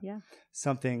 Yeah.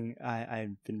 Something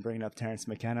I've been bringing up Terence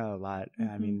McKenna a lot.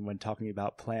 I mean, when talking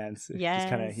about plants, it just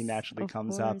kind of, he naturally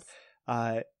comes up.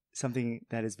 Something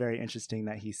that is very interesting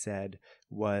that he said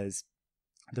was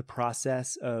the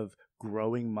process of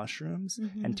growing mushrooms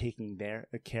and taking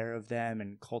care of them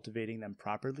and cultivating them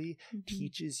properly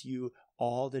teaches you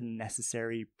all the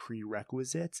necessary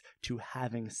prerequisites to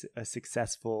having a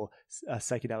successful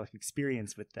psychedelic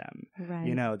experience with them. Right.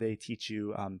 You know, they teach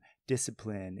you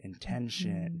discipline,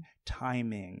 intention,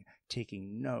 timing,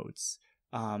 taking notes.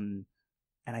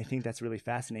 And I think that's really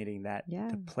fascinating that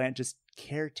the plant, just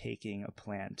caretaking a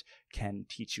plant can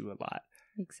teach you a lot.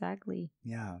 Exactly.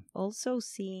 Yeah. Also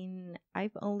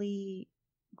I've only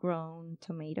grown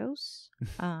tomatoes.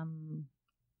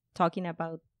 Talking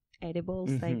about edibles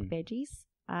like veggies.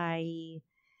 And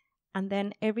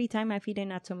then every time I feed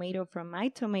in a tomato from my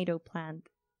tomato plant,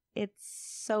 it's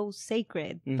so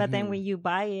sacred. But then when you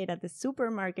buy it at the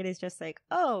supermarket, it's just like,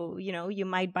 oh, you know, you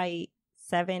might buy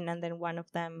 7 and then one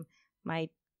of them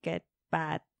might get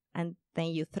bad and then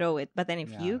you throw it. But then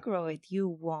if you grow it, you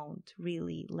won't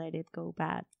really let it go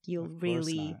bad. You'll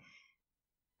really...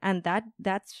 And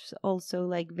that's also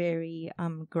like very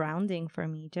grounding for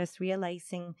me, just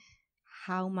realizing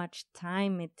how much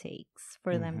time it takes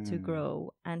for them to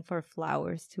grow and for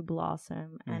flowers to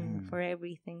blossom and for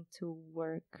everything to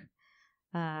work.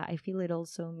 I feel it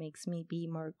also makes me be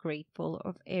more grateful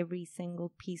of every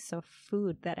single piece of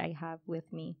food that I have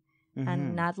with me.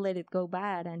 And not let it go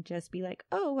bad and just be like,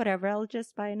 oh, whatever, I'll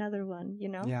just buy another one, you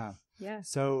know? Yeah.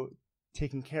 So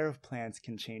taking care of plants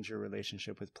can change your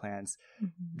relationship with plants.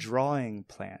 Drawing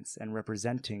plants and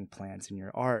representing plants in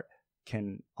your art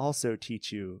can also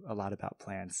teach you a lot about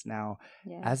plants. Now,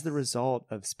 as the result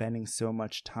of spending so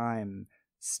much time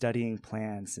studying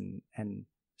plants and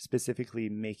specifically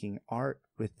making art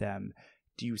with them,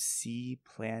 do you see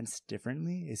plants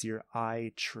differently? Is your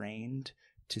eye trained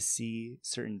to see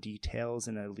certain details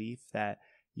in a leaf that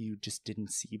you just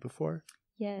didn't see before?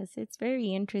 Yes, it's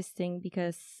very interesting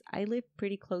because I live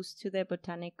pretty close to the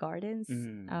Botanic Gardens,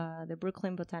 the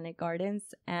Brooklyn Botanic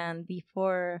Gardens. And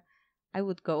before I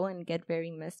would go and get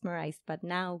very mesmerized, but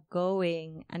now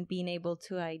going and being able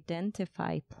to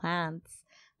identify plants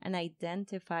and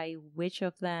identify which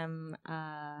of them,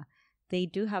 they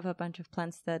do have a bunch of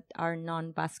plants that are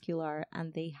non-vascular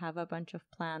and they have a bunch of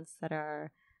plants that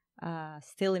are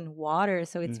still in water.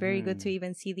 So it's very good to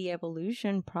even see the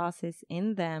evolution process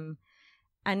in them.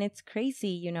 And it's crazy,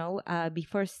 you know,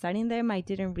 before studying them, I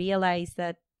didn't realize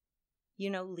that, you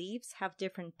know, leaves have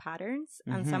different patterns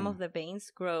and some of the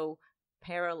veins grow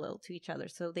parallel to each other.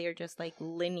 So they're just like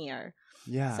linear.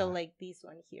 Yeah. So like this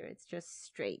one here, it's just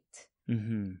straight.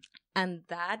 And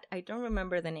that, I don't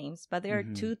remember the names, but there are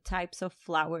 2 types of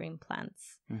flowering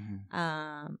plants.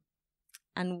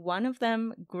 And one of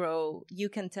them grow, you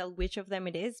can tell which of them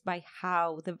it is by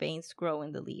how the veins grow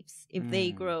in the leaves. If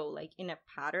they grow like in a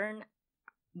pattern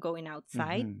going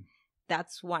outside,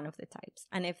 that's one of the types.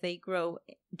 And if they grow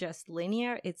just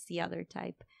linear, it's the other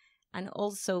type. And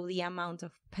also the amount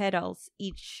of petals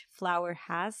each flower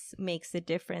has makes a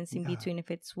difference in between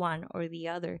if it's one or the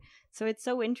other. So it's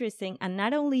so interesting. And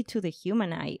not only to the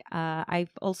human eye,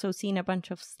 I've also seen a bunch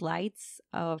of slides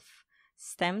of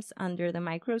stems under the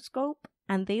microscope,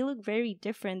 and they look very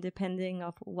different depending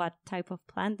on what type of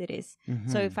plant it is.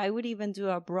 So if I would even do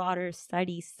a broader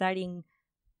study studying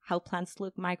how plants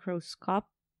look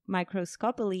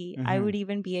microscopically, I would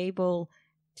even be able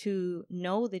to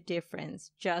know the difference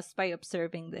just by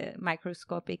observing the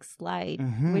microscopic slide,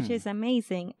 which is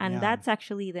amazing. And that's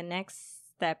actually the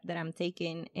next step that I'm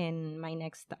taking in my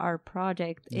next art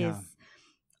project is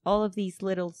all of these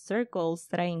little circles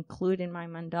that I include in my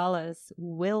mandalas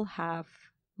will have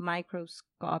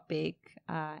microscopic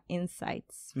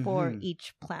insights for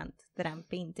each plant that I'm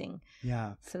painting.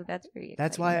 Yeah. So that's very exciting.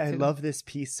 That's why I love this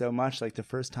piece so much. Like the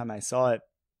first time I saw it,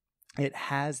 it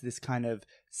has this kind of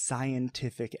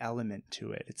scientific element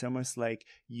to it. It's almost like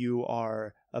you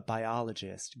are a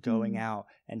biologist going out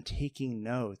and taking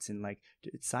notes, and like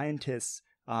scientists,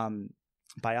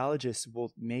 biologists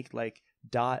will make like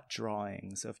dot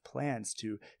drawings of plants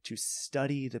to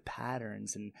study the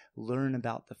patterns and learn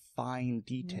about the fine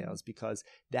details, because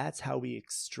that's how we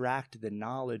extract the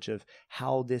knowledge of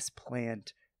how this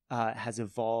plant has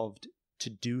evolved to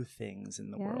do things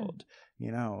in the world,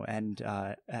 you know. And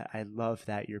I love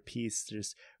that your piece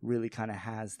just really kind of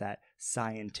has that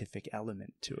scientific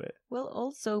element to it. Well,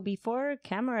 also before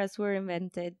cameras were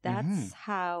invented, that's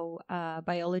how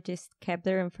biologists kept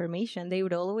their information. They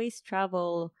would always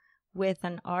travel with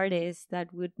an artist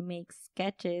that would make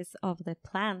sketches of the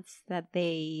plants that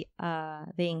they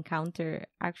encounter.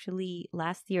 Actually,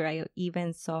 last year I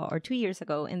even saw, or 2 years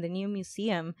ago, in the new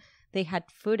museum, they had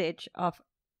footage of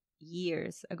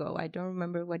years ago. I don't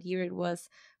remember what year it was,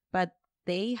 but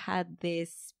they had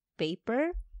this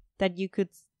paper that you could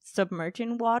submerge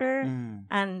in water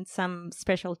and some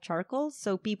special charcoal,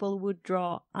 so people would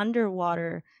draw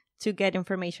underwater to get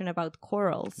information about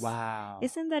corals. Wow.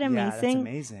 Isn't that amazing? Yeah, that's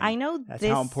amazing. I know that's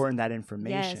how important that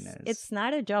information is. It's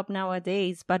not a job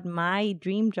nowadays, but my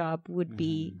dream job would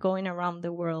be going around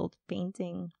the world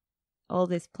painting all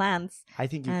these plants. I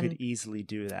think you could easily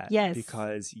do that. Yes.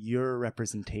 Because your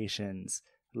representations,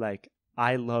 like,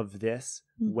 I love this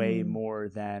way more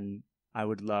than I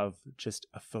would love just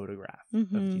a photograph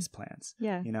of these plants.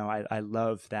 Yeah. You know, I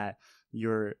love that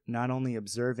you're not only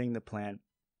observing the plant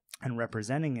and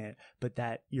representing it, but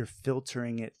that you're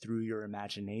filtering it through your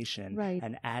imagination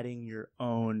and adding your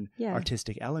own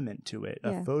artistic element to it.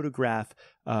 A photograph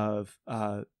of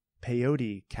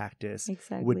peyote cactus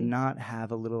would not have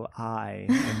a little eye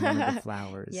in one of the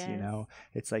flowers. You know,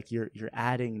 it's like you're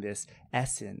adding this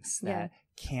essence that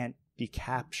can't be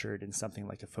captured in something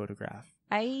like a photograph.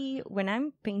 When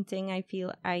I'm painting,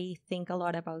 I think a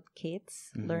lot about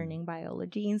kids learning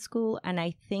biology in school. And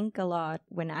I think a lot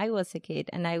when I was a kid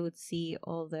and I would see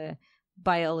all the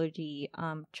biology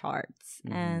charts.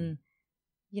 And,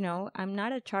 you know, I'm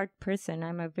not a chart person.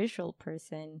 I'm a visual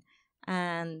person.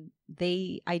 And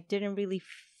I didn't really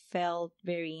felt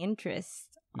very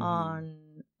interested on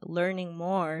learning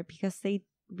more because they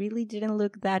really didn't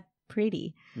look that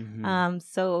pretty.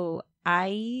 So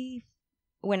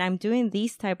when I'm doing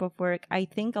these type of work, I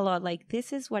think a lot like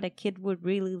this is what a kid would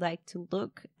really like to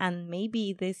look, and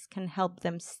maybe this can help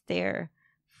them stare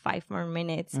 5 more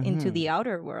minutes into the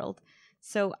outer world.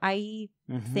 So I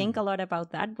think a lot about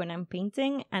that when I'm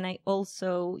painting. And I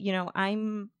also, you know,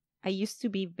 I used to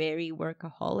be very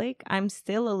workaholic. I'm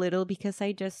still a little, because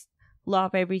I just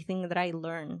love everything that I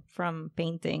learn from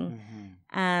painting.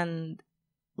 And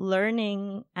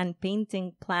learning and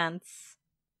painting plants,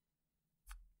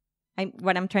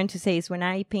 what I'm trying to say is when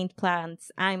I paint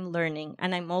plants, I'm learning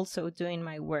and I'm also doing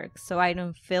my work. So I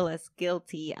don't feel as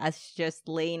guilty as just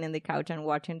laying in the couch and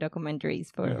watching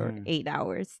documentaries for 8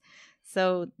 hours.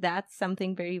 So that's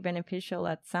something very beneficial.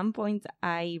 At some point,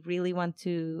 I really want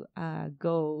to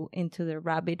go into the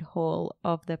rabbit hole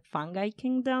of the fungi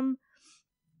kingdom.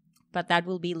 But that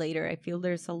will be later. I feel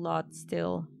there's a lot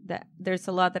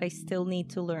that I still need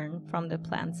to learn from the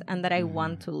plants and that I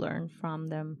want to learn from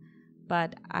them.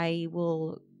 But I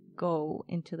will go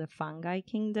into the fungi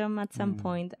kingdom at some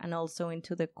point, and also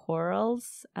into the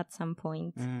corals at some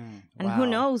point. And who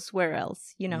knows where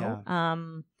else, you know? Yeah.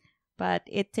 But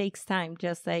it takes time.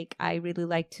 Just like I really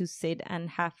like to sit and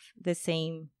have the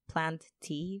same plant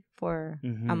tea for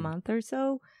a month or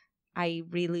so. I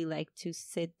really like to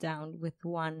sit down with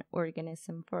one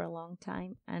organism for a long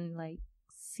time and like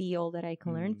see all that I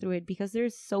can learn through it, because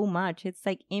there's so much. It's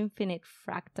like infinite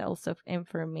fractals of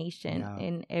information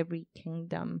in every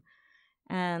kingdom.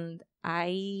 And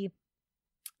I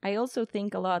also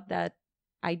think a lot that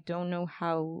I don't know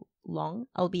how long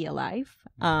I'll be alive.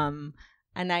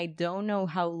 And I don't know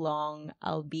how long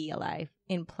I'll be alive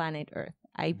in planet Earth.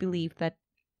 I believe that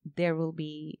there will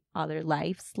be other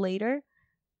lives later.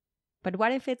 But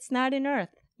what if it's not in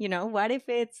Earth? You know, what if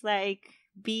it's like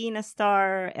being a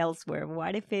star elsewhere?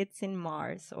 What if it's in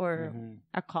Mars or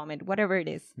a comet, whatever it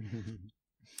is?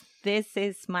 This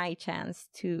is my chance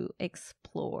to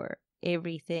explore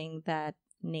everything that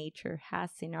nature has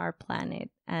in our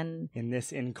planet, and in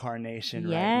this incarnation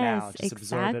right now, just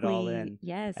absorb it all in.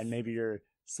 And maybe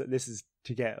so this is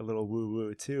to get a little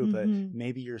woo-woo too, but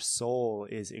maybe your soul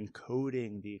is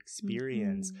encoding the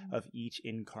experience of each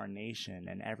incarnation,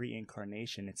 and every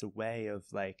incarnation, it's a way of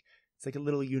like it's like a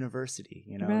little university,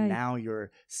 you know. Right. Now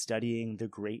you're studying the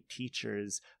great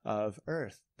teachers of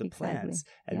Earth, the plants,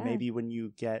 and maybe when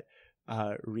you get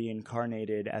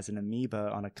reincarnated as an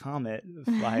amoeba on a comet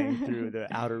flying through the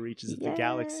outer reaches of the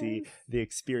galaxy, the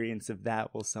experience of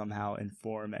that will somehow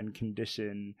inform and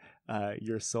condition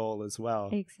your soul as well.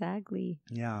 Exactly.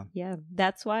 Yeah.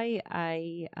 That's why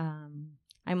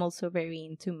I'm also very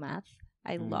into math.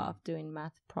 I love doing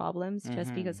math problems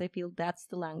just because I feel that's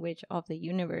the language of the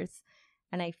universe.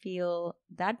 And I feel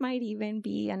that might even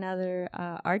be another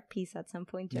art piece at some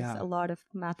point, just a lot of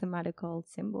mathematical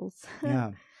symbols.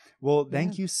 Yeah. Well,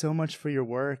 thank you so much for your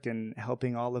work and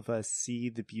helping all of us see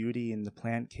the beauty in the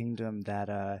plant kingdom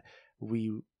that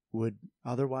we would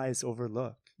otherwise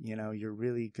overlook. You know, you're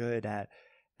really good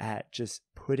at just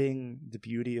putting the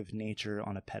beauty of nature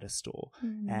on a pedestal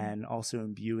and also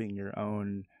imbuing your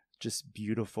own just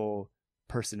beautiful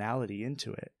personality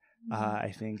into it.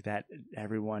 I think that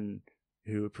everyone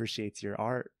who appreciates your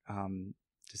art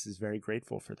just is very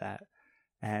grateful for that.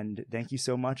 And thank you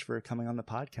so much for coming on the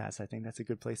podcast. I think that's a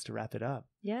good place to wrap it up.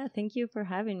 Yeah, thank you for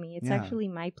having me. It's actually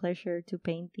my pleasure to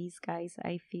paint these guys.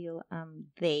 I feel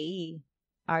they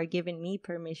are giving me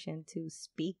permission to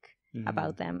speak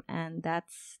about them, and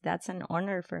that's an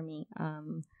honor for me.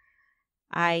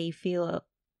 I feel,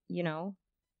 you know,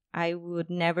 I would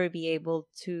never be able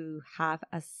to have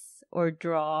or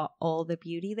draw all the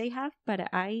beauty they have, but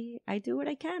I do what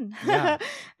I can. Yeah.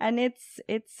 And it's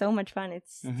so much fun.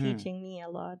 It's teaching me a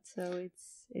lot, so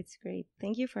it's great.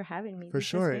 Thank you for having me. For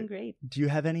sure. It's been great. Do you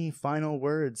have any final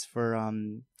words for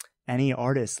any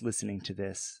artists listening to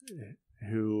this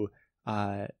who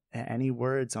any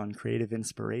words on creative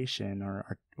inspiration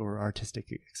or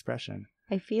artistic expression?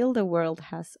 I feel the world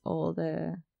has all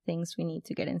the things we need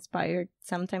to get inspired.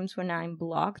 Sometimes when I'm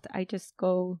blocked, I just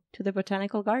go to the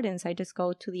botanical gardens. I just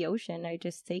go to the ocean. I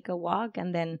just take a walk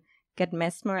and then get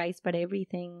mesmerized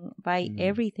by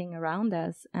everything around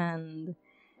us. And,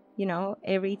 you know,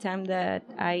 every time that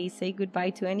I say goodbye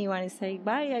to anyone, I say,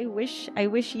 bye, I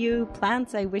wish you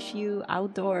plants, I wish you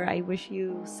outdoor, I wish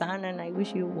you sun, and I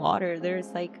wish you water.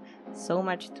 There's like so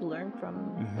much to learn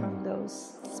from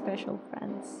those special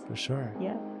friends. For sure.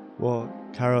 Yeah. Well,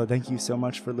 Caro, thank you so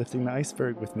much for lifting the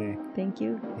iceberg with me. Thank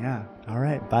you. Yeah. All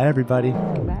right. Bye, everybody.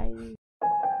 Bye.